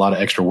put in a lot of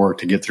extra work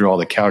to get through all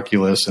the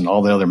calculus and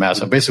all the other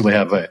math. I basically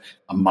have a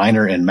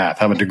minor in math.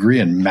 I have a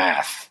degree in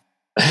math,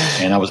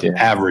 and I was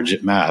average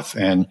at math.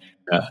 And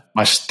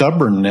my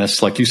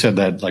stubbornness, like you said,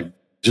 that like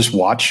just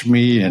watch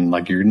me and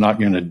like you're not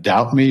going to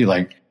doubt me,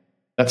 like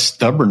that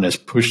stubbornness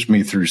pushed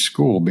me through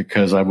school,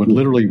 because I would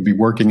literally be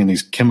working in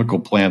these chemical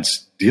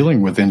plants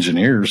dealing with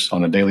engineers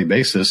on a daily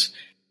basis.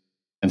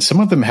 And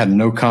some of them had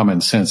no common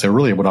sense. They're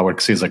really what I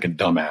would say is like a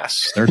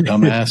dumbass. They're a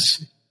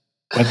dumbass,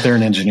 but they're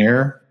an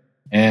engineer.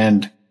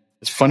 And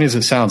as funny as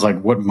it sounds,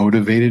 like what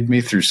motivated me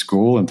through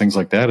school and things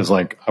like that is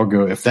like, I would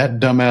go, if that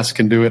dumbass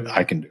can do it,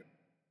 I can do it.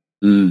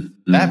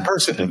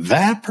 If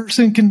that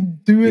person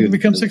can do it and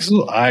become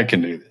successful, I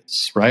can do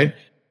this. Right.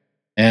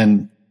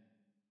 And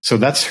so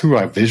that's who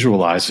I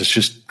visualize. It's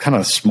just kind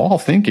of small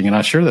thinking. And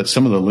I'm sure that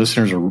some of the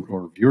listeners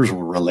or viewers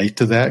will relate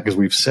to that because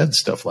we've said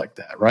stuff like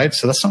that, right?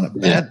 So that's not a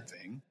bad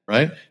thing,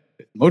 right?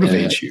 It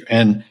motivates you.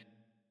 And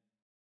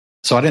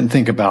so I didn't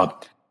think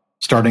about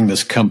starting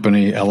this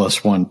company,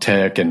 LS1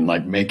 Tech, and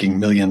like making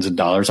millions of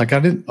dollars. I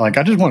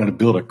just wanted to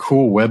build a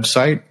cool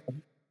website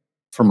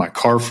for my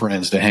car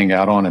friends to hang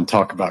out on and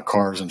talk about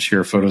cars and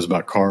share photos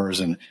about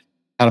cars and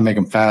how to make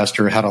them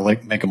faster, how to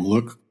make them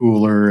look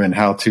cooler, and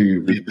how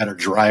to be a better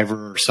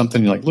driver or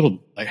something, like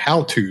little like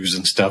how-tos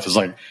and stuff. Is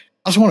like,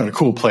 I just wanted a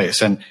cool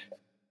place. And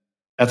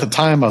at the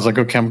time I was like,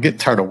 okay, I'm getting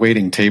tired of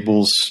waiting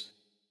tables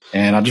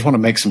and I just want to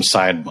make some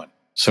side money.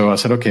 So I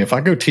said, okay, if I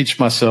go teach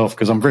myself,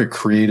 because I'm very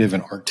creative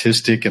and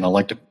artistic and I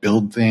like to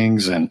build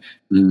things. And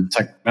it's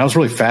like, I was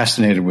really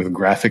fascinated with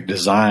graphic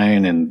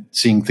design and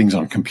seeing things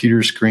on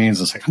computer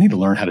screens. It's like, I need to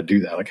learn how to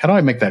do that. Like, how do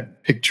I make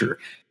that picture?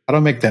 How do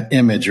I make that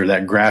image or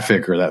that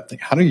graphic or that thing?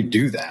 How do you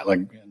do that? Like,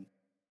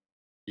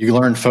 you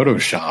learn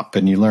Photoshop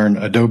and you learn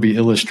Adobe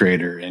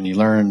Illustrator and you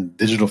learn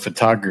digital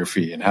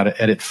photography and how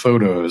to edit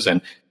photos.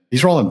 And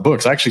these are all in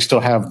books. I actually still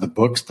have the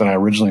books that I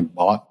originally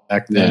bought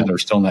back then. They're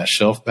still on that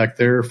shelf back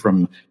there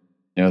from,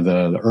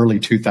 the early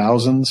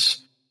 2000s.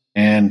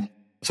 And I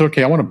said,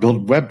 okay, I want to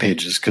build web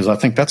pages because I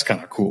think that's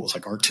kind of cool. It's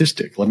like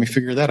artistic. Let me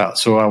figure that out.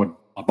 So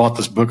I bought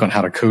this book on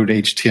how to code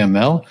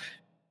HTML.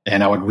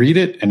 And I would read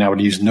it and I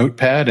would use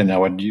Notepad and I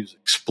would use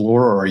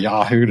Explorer or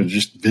Yahoo to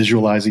just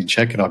visualize and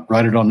check it. I'd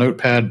write it on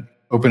Notepad,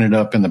 open it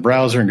up in the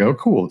browser and go,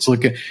 cool.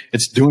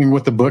 It's doing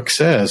what the book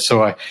says.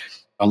 So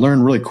I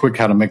learned really quick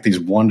how to make these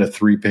 1 to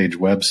 3 page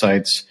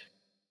websites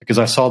because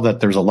I saw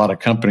that there's a lot of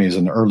companies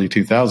in the early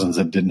 2000s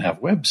that didn't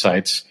have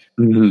websites.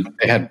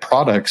 They had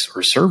products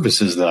or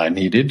services that I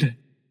needed.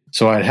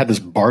 So I had this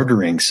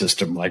bartering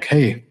system like,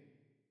 hey,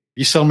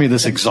 you sell me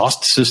this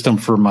exhaust system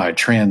for my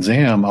Trans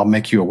Am, I'll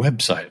make you a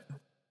website.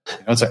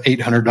 It's an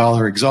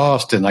 $800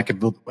 exhaust and I could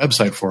build a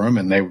website for them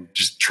and they would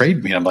just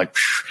trade me. I'm like,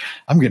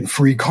 I'm getting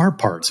free car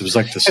parts. It was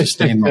like to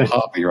sustain my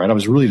hobby, right? I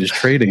was really just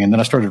trading. And then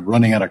I started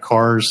running out of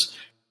cars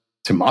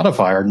to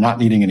modify or not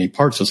needing any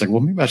parts. So it's like, well,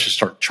 maybe I should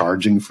start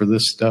charging for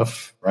this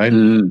stuff, right?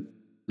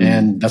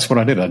 And that's what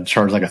I did. I'd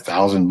charge like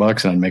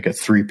 $1,000 and I'd make a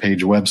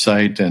 3-page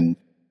website and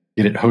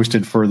get it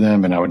hosted for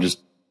them. And I would just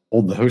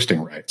hold the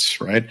hosting rights,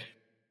 right?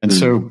 And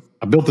so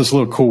I built this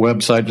little cool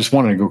website, just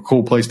wanted to go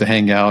cool place to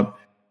hang out.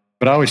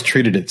 But I always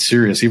treated it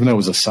serious, even though it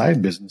was a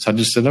side business. I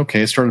just said,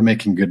 okay, I started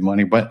making good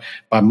money. But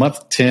by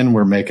month 10,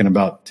 we're making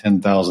about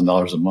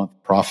 $10,000 a month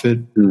profit,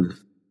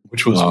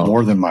 which was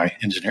more than my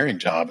engineering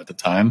job at the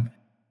time.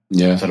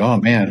 I said, oh,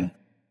 man,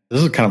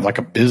 this is kind of like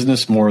a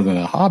business more than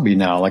a hobby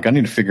now. Like, I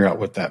need to figure out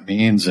what that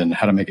means and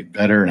how to make it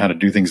better and how to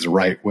do things the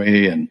right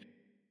way. And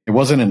it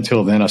wasn't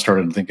until then I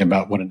started thinking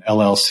about what an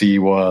LLC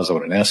was,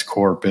 what an S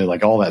Corp is,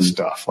 like all that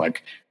stuff.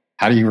 Like,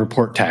 how do you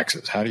report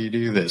taxes? How do you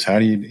do this? I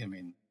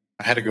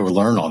had to go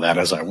learn all that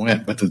as I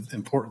went. But the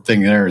important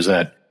thing there is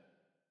that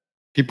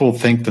people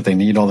think that they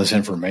need all this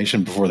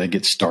information before they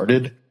get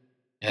started.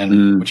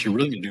 And what you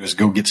really need to do is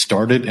go get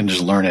started and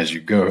just learn as you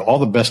go. All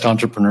the best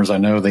entrepreneurs I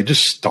know, they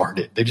just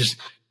started. They just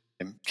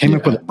came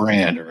up with a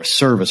brand or a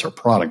service or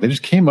product. They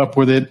just came up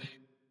with it.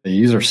 They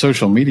use their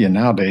social media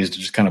nowadays to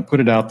just kind of put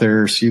it out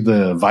there, see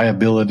the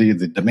viability,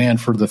 the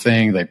demand for the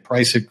thing. They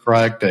price it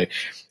correct.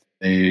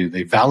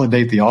 They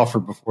validate the offer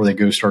before they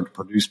go start to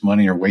produce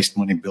money or waste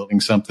money building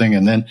something.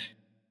 And then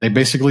they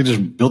basically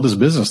just build this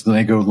business. Then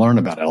they go learn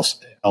about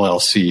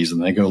LLCs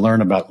and they go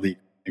learn about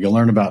legal. They go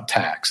learn about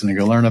tax and they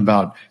go learn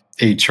about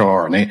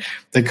HR. And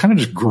they kind of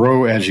just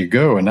grow as you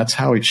go. And that's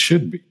how it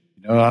should be.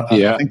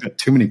 I think that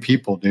too many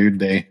people, dude,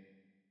 they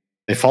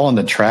fall in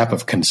the trap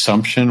of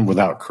consumption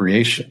without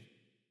creation.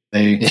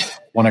 They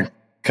want to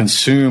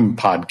consume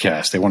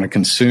podcasts. They want to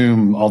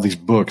consume all these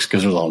books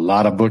because there's a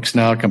lot of books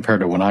now compared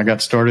to when I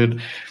got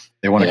started.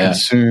 They want to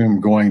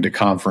consume going to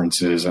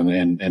conferences and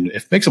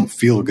it makes them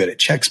feel good. It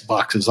checks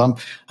boxes. I'm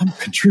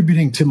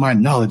contributing to my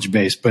knowledge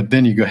base. But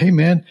then you go, hey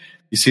man,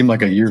 you seem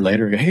like a year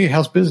later, you go, hey,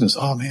 how's business?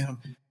 Oh man,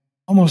 I'm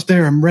almost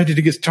there. I'm ready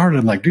to get started.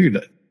 I'm like, dude,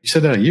 you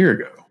said that a year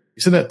ago.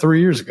 You said that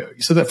 3 years ago.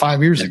 You said that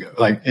 5 years ago.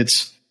 Like,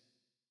 it's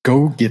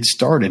go get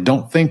started.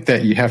 Don't think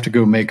that you have to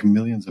go make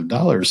millions of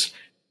dollars.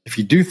 If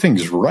you do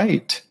things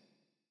right,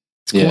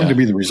 it's going to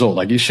be the result.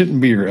 Like, it shouldn't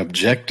be your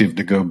objective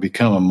to go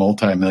become a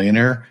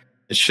multimillionaire.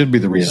 It should be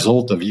the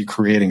result of you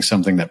creating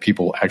something that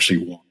people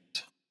actually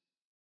want.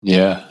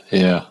 Yeah.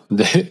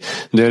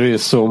 There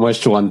is so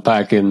much to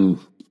unpack in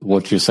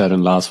what you said in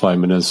the last 5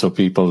 minutes. So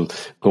people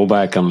go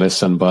back and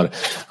listen. But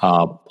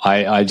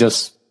I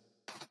just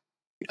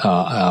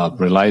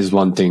realized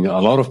one thing.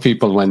 A lot of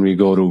people, when we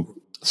go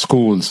to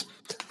schools,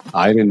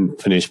 I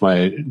didn't finish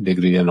my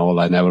degree and all.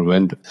 I never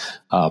went.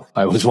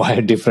 I was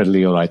wired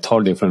differently or I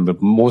thought different.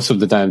 But most of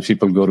the time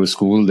people go to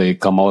school, they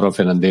come out of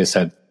it and they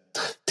said,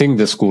 think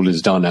the school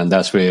is done. And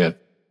that's where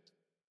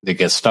they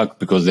get stuck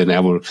because they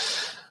never,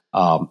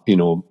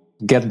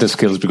 get the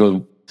skills.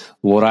 Because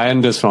what I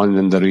understand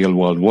in the real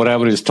world,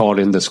 whatever is taught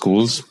in the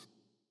schools,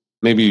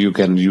 maybe you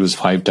can use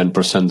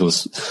 5-10%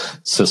 those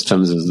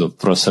systems as the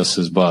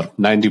processes, but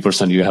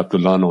 90% you have to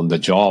learn on the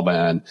job.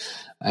 And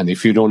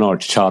if you don't know how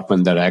to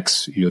sharpen that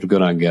X, you're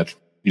gonna get,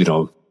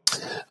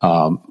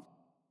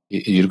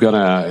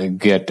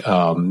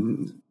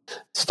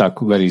 stuck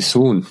very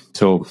soon.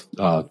 So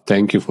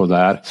thank you for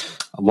that.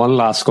 One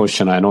last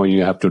question. I know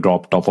you have to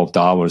drop top of the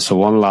hour. So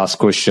one last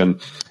question.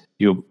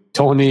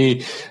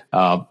 Tony,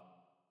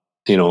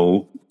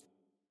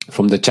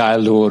 from the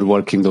childhood,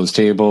 working those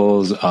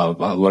tables,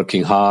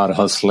 working hard,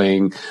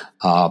 hustling,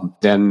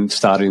 then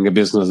starting a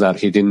business that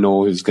he didn't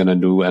know he was going to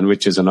do, and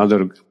which is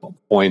another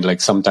point.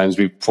 Like sometimes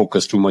we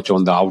focus too much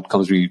on the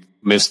outcomes, we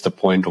miss the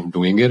point of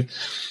doing it.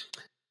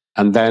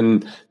 And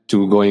then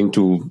to going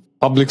to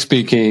public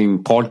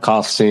speaking,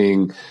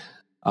 podcasting,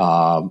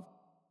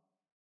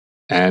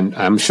 and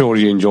I'm sure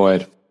you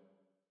enjoyed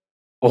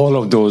all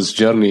of those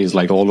journeys,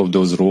 like all of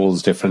those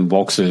roles, different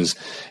boxes.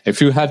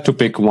 If you had to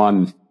pick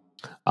one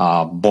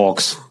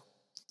box,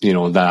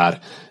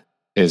 that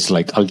is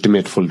like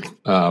ultimate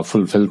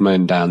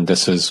fulfillment, and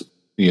this is,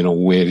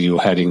 where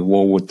you're heading,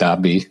 what would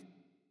that be?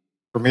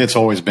 For me, it's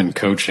always been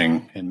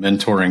coaching and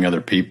mentoring other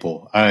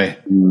people. I've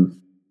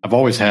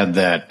always had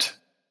that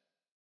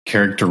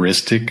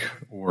characteristic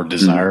or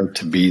desire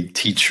to be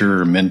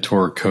teacher,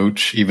 mentor,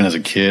 coach, even as a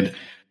kid.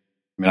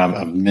 I mean,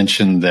 I've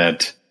mentioned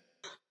that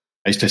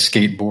I used to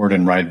skateboard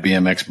and ride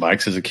BMX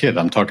bikes as a kid.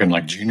 I'm talking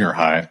like junior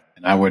high,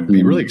 and I would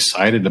be really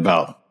excited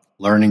about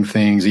learning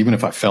things, even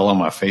if I fell on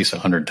my face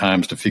 100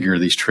 times to figure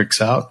these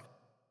tricks out.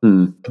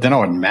 But then I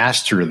would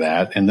master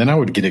that, and then I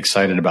would get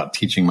excited about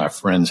teaching my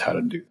friends how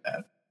to do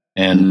that.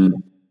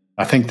 And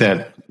I think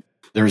that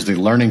there's the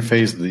learning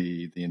phase,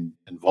 the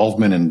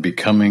involvement in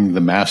becoming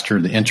the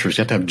master, the interest.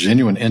 You have to have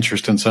genuine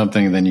interest in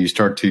something, and then you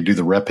start to do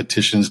the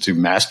repetitions to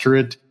master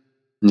it.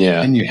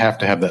 Yeah. And you have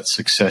to have that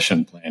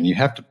succession plan. You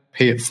have to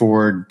pay it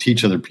forward,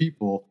 teach other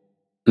people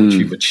what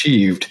you've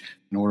achieved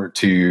in order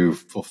to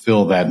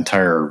fulfill that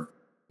entire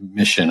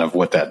mission of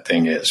what that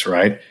thing is,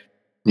 right?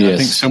 Yes. I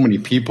think so many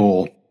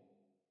people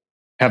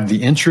have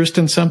the interest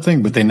in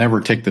something, but they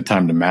never take the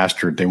time to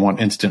master it. They want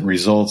instant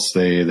results.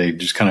 They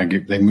just kind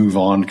of they move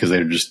on because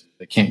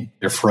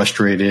they're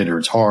frustrated, or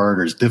it's hard,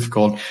 or it's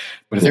difficult.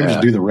 But if they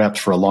just do the reps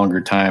for a longer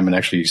time and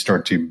actually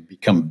start to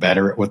become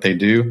better at what they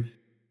do,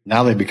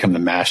 now they become the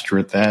master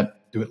at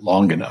that. Do it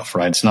long enough,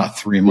 right? It's not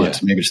 3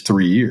 months, maybe it's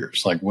 3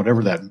 years, like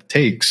whatever that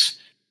takes.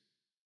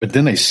 But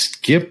then they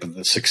skip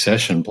the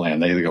succession plan.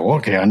 They go,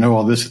 okay, I know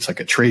all this. It's like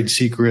a trade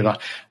secret.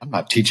 I'm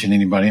not teaching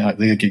anybody.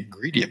 They get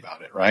greedy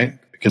about it, right?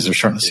 Because they're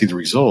starting to see the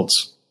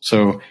results.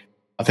 So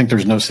I think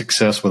there's no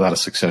success without a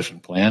succession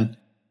plan.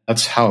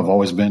 That's how I've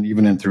always been,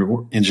 even in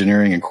through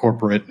engineering and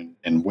corporate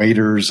and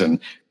waiters. And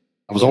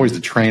I was always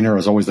the trainer. I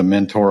was always the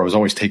mentor. I was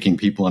always taking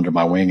people under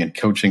my wing and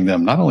coaching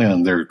them, not only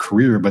on their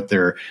career, but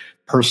their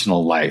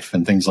personal life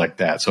and things like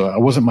that. So it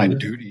wasn't my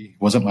duty,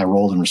 it wasn't my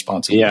role and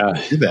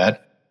responsibility to do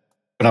that.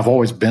 But I've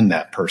always been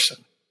that person.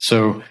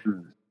 So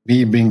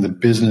me being the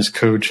business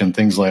coach and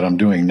things like I'm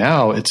doing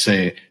now,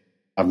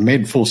 I've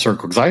made full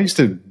circle, because I used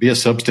to be a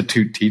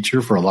substitute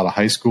teacher for a lot of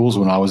high schools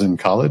when I was in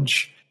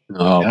college. And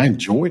I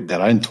enjoyed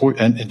that. I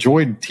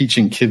enjoyed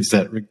teaching kids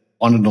that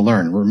wanted to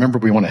learn. Remember,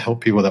 we want to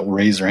help people that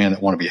raise their hand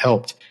that want to be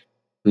helped.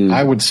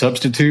 I would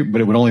substitute,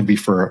 but it would only be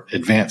for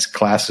advanced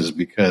classes,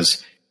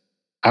 because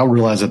I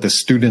realized that the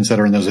students that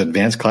are in those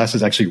advanced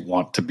classes actually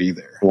want to be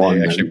there.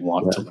 They actually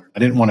want to learn. I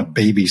didn't want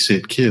to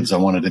babysit kids. I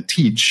wanted to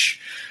teach.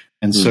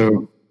 And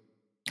so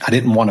I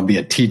didn't want to be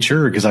a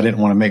teacher because I didn't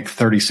want to make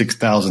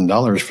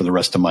 $36,000 for the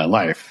rest of my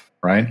life,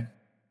 right?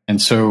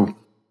 And so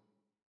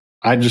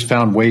I just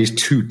found ways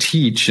to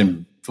teach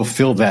and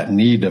fulfill that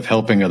need of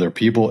helping other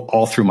people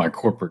all through my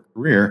corporate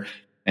career.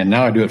 And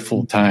now I do it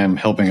full time,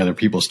 helping other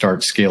people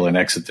start, scale, and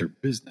exit their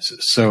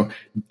businesses. So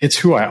it's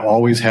who I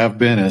always have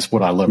been, and it's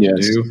what I love to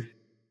do.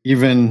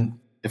 Even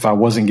if I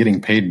wasn't getting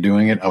paid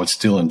doing it, I would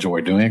still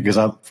enjoy doing it, because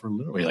for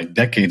literally like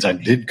decades, I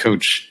did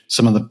coach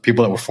some of the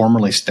people that were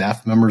formerly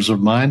staff members of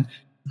mine,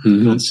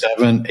 build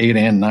 7, 8,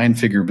 and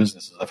 9-figure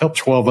businesses. I've helped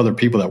 12 other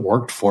people that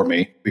worked for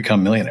me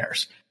become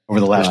millionaires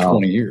over the last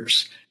 20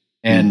 years.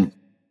 And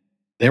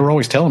they were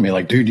always telling me,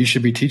 like, dude, you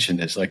should be teaching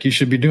this. Like, you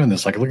should be doing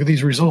this. Like, look at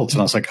these results.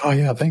 And I was like, oh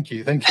yeah, thank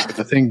you. But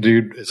the thing,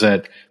 dude, is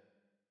that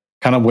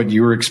kind of what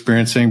you were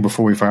experiencing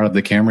before we fired up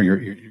the camera,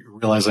 you're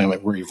realizing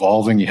like we're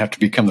evolving. You have to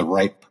become the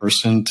right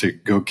person to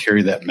go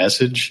carry that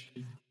message.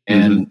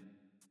 And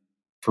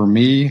for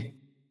me,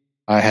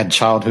 I had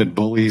childhood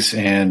bullies,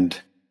 and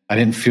I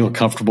didn't feel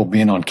comfortable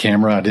being on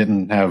camera. I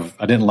didn't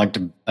like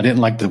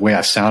the way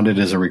I sounded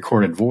as a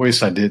recorded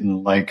voice. I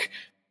didn't like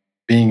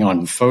being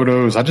on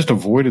photos. I just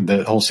avoided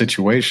that whole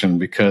situation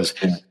because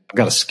I've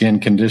got a skin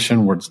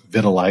condition where it's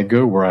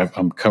vitiligo, where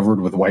I'm covered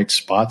with white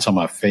spots on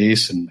my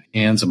face and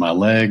hands and my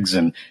legs.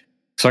 And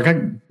so I got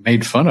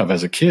made fun of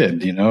as a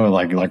kid,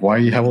 like, why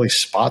do you have all these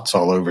spots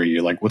all over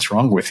you? Like, what's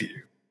wrong with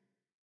you?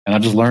 And I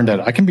just learned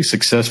that I can be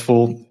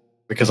successful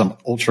because I'm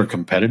ultra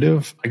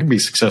competitive. I can be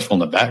successful in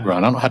the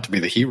background. I don't have to be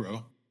the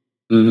hero.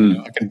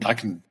 I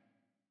can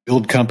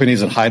build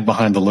companies and hide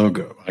behind the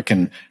logo. I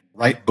can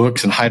write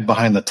books and hide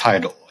behind the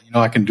title.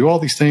 I can do all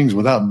these things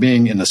without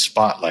being in the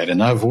spotlight.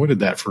 And I avoided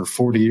that for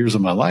 40 years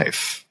of my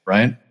life.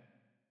 Right.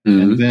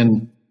 Mm-hmm. And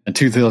then in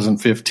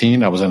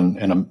 2015, I was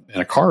in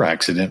a car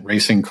accident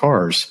racing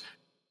cars.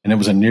 And it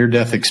was a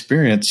near-death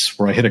experience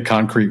where I hit a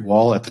concrete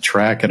wall at the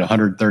track at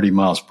 130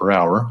 miles per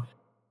hour.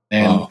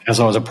 And as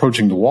I was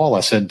approaching the wall, I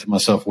said to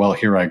myself, well,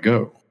 here I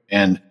go.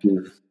 And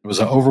it was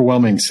an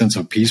overwhelming sense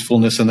of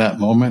peacefulness in that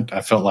moment.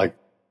 I felt like,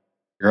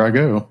 here I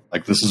go.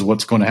 Like, this is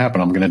what's going to happen.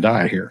 I'm going to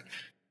die here.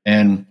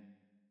 And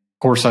of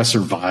course, I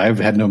survived,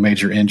 had no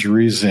major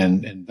injuries.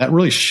 And that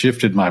really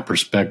shifted my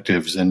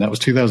perspectives. And that was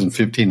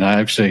 2015. I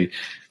actually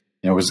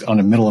was on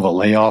the middle of a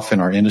layoff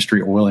in our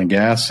industry, oil and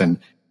gas. And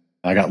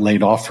I got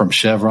laid off from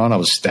Chevron. I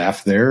was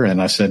staff there.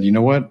 And I said, you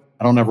know what?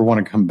 I don't ever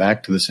want to come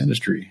back to this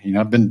industry.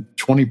 I've been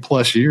 20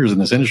 plus years in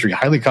this industry,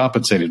 highly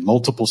compensated,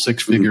 multiple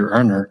six-figure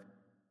earner.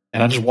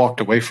 And I just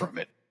walked away from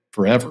it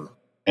forever.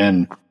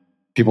 And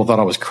people thought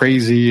I was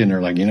crazy. And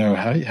they're like,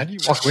 how do you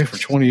walk away for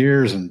 20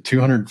 years and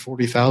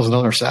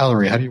 $240,000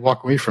 salary? How do you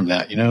walk away from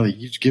that? You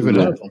just give it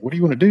up. Like, what do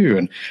you want to do?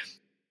 And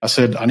I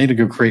said, I need to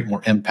go create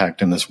more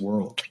impact in this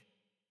world.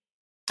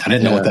 I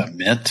didn't know what that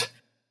meant.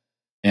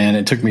 And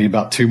it took me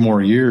about 2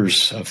 more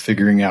years of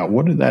figuring out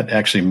what did that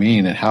actually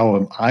mean and how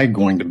am I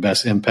going to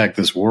best impact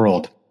this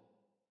world?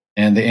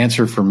 And the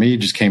answer for me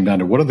just came down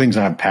to what are the things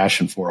I have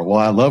passion for? Well,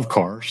 I love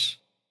cars.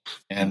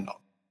 And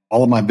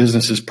all of my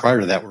businesses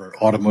prior to that were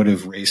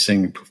automotive,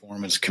 racing,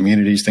 performance,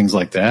 communities, things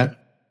like that,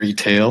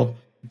 retail.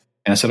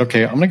 And I said,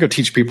 okay, I'm going to go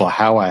teach people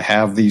how I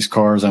have these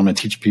cars. I'm going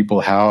to teach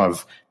people how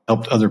I've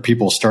helped other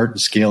people start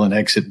and scale and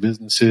exit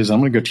businesses. I'm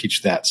going to go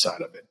teach that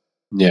side of it.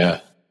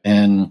 Yeah.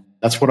 And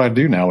that's what I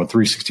do now with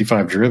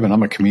 365 Driven.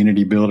 I'm a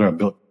community builder. I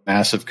built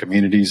massive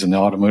communities in the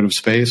automotive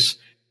space,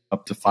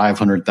 up to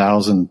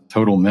 500,000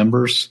 total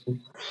members.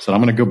 So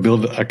I'm going to go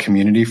build a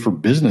community for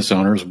business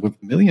owners with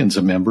millions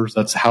of members.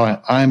 That's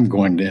how I'm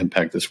going to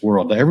impact this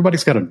world.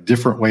 Everybody's got a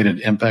different way to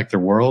impact their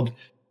world,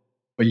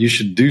 but you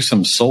should do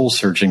some soul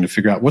searching to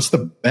figure out what's the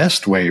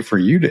best way for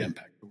you to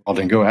impact the world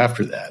and go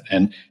after that.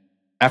 And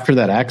after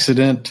that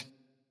accident,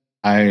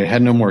 I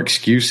had no more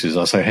excuses.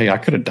 I say, hey, I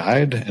could have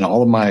died, and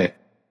all of my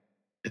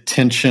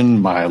attention,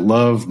 my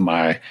love,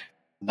 my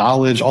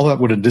knowledge, all that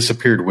would have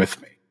disappeared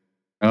with me.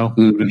 It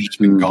would have just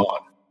been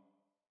gone.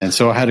 And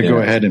so I had to go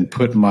ahead and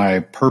put my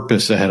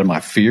purpose ahead of my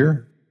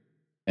fear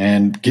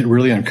and get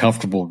really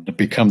uncomfortable to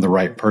become the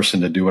right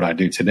person to do what I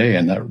do today.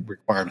 And that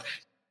required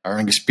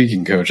hiring a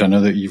speaking coach. I know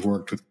that you've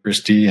worked with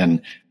Christy,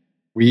 and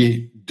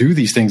we do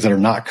these things that are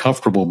not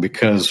comfortable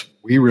because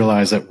we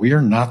realize that we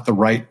are not the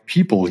right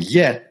people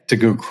yet to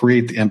go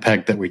create the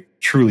impact that we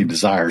truly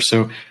desire.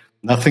 So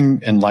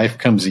nothing in life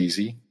comes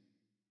easy.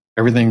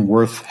 Everything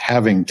worth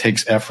having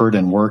takes effort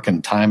and work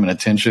and time and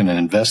attention and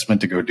investment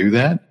to go do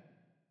that.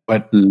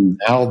 But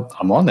now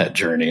I'm on that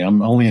journey.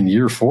 I'm only in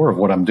year 4 of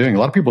what I'm doing. A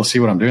lot of people see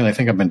what I'm doing. They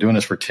think I've been doing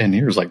this for 10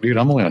 years. Like, dude,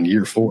 I'm only on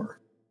year 4.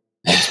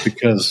 It's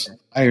because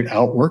I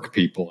outwork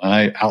people and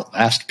I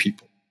outlast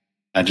people.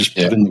 I just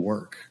put in the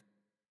work.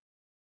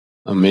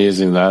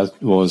 Amazing.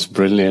 That was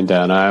brilliant.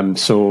 And I'm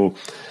so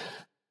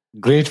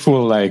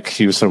grateful, like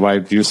you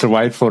survived. You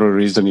survived for a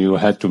reason. You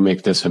had to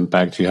make this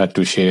impact. You had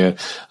to share.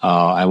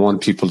 I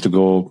want people to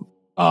go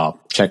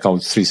check out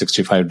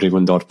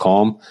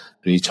 365driven.com,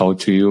 reach out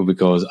to you,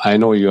 because I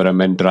know you're a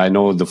mentor. I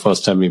know the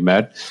first time we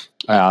met,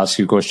 I asked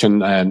you a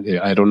question, and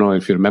I don't know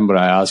if you remember,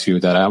 I asked you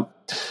that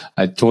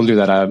I told you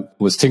that I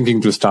was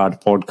thinking to start a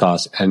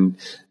podcast, and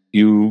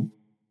you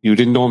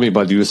didn't know me,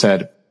 but you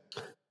said,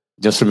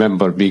 just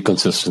remember, be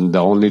consistent. The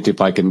only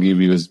tip I can give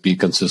you is be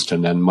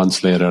consistent. And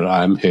months later,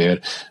 I'm here,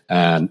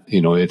 and,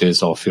 it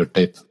is off your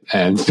tip.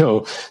 And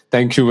so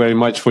thank you very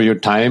much for your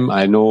time.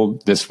 I know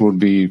this would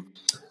be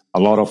a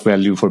lot of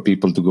value for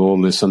people to go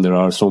listen. There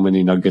are so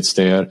many nuggets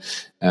there.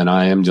 And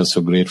I am just so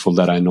grateful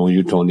that I know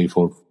you, Tony,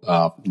 for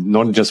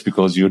not just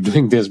because you're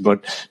doing this,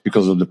 but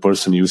because of the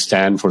person you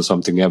stand for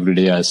something every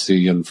day. I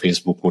see on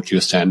Facebook what you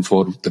stand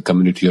for, the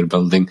community you're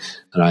building.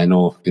 And I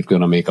know you're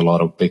going to make a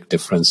lot of big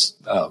difference.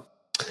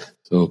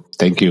 So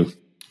thank you.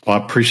 Well,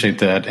 I appreciate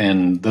that.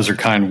 And those are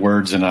kind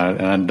words. And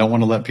I don't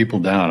want to let people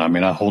down. I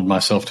mean, I hold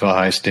myself to a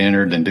high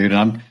standard. And dude,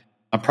 I'm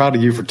proud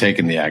of you for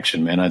taking the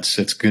action, man.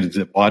 It's good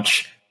to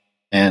watch.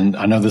 And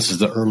I know this is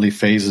the early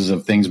phases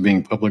of things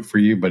being public for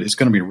you, but it's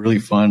going to be really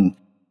fun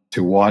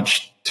to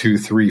watch 2,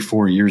 3,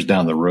 4 years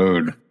down the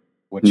road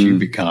what you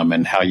become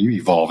and how you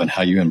evolve and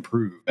how you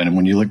improve. And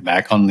when you look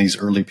back on these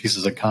early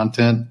pieces of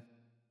content,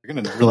 you're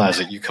going to realize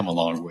that you come a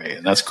long way,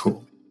 and that's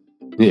cool.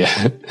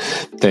 Yeah.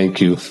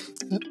 Thank you.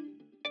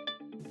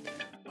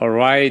 All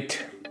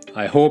right.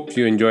 I hope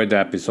you enjoyed the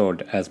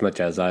episode as much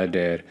as I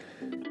did.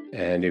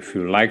 And if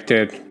you liked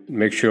it,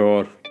 make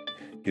sure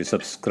you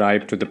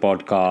subscribe to the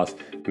podcast.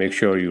 Make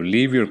sure you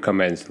leave your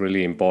comments.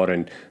 Really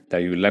important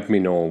that you let me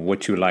know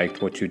what you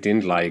liked, what you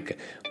didn't like,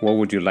 what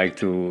would you like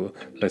to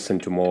listen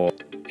to more.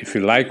 If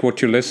you like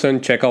what you listen,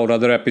 check out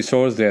other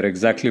episodes. They're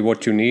exactly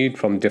what you need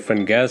from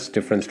different guests,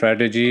 different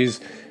strategies.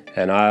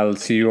 And I'll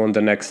see you on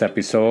the next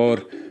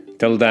episode.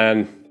 Till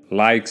then,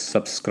 like,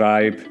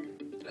 subscribe,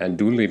 and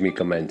do leave me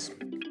comments.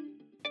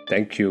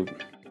 Thank you.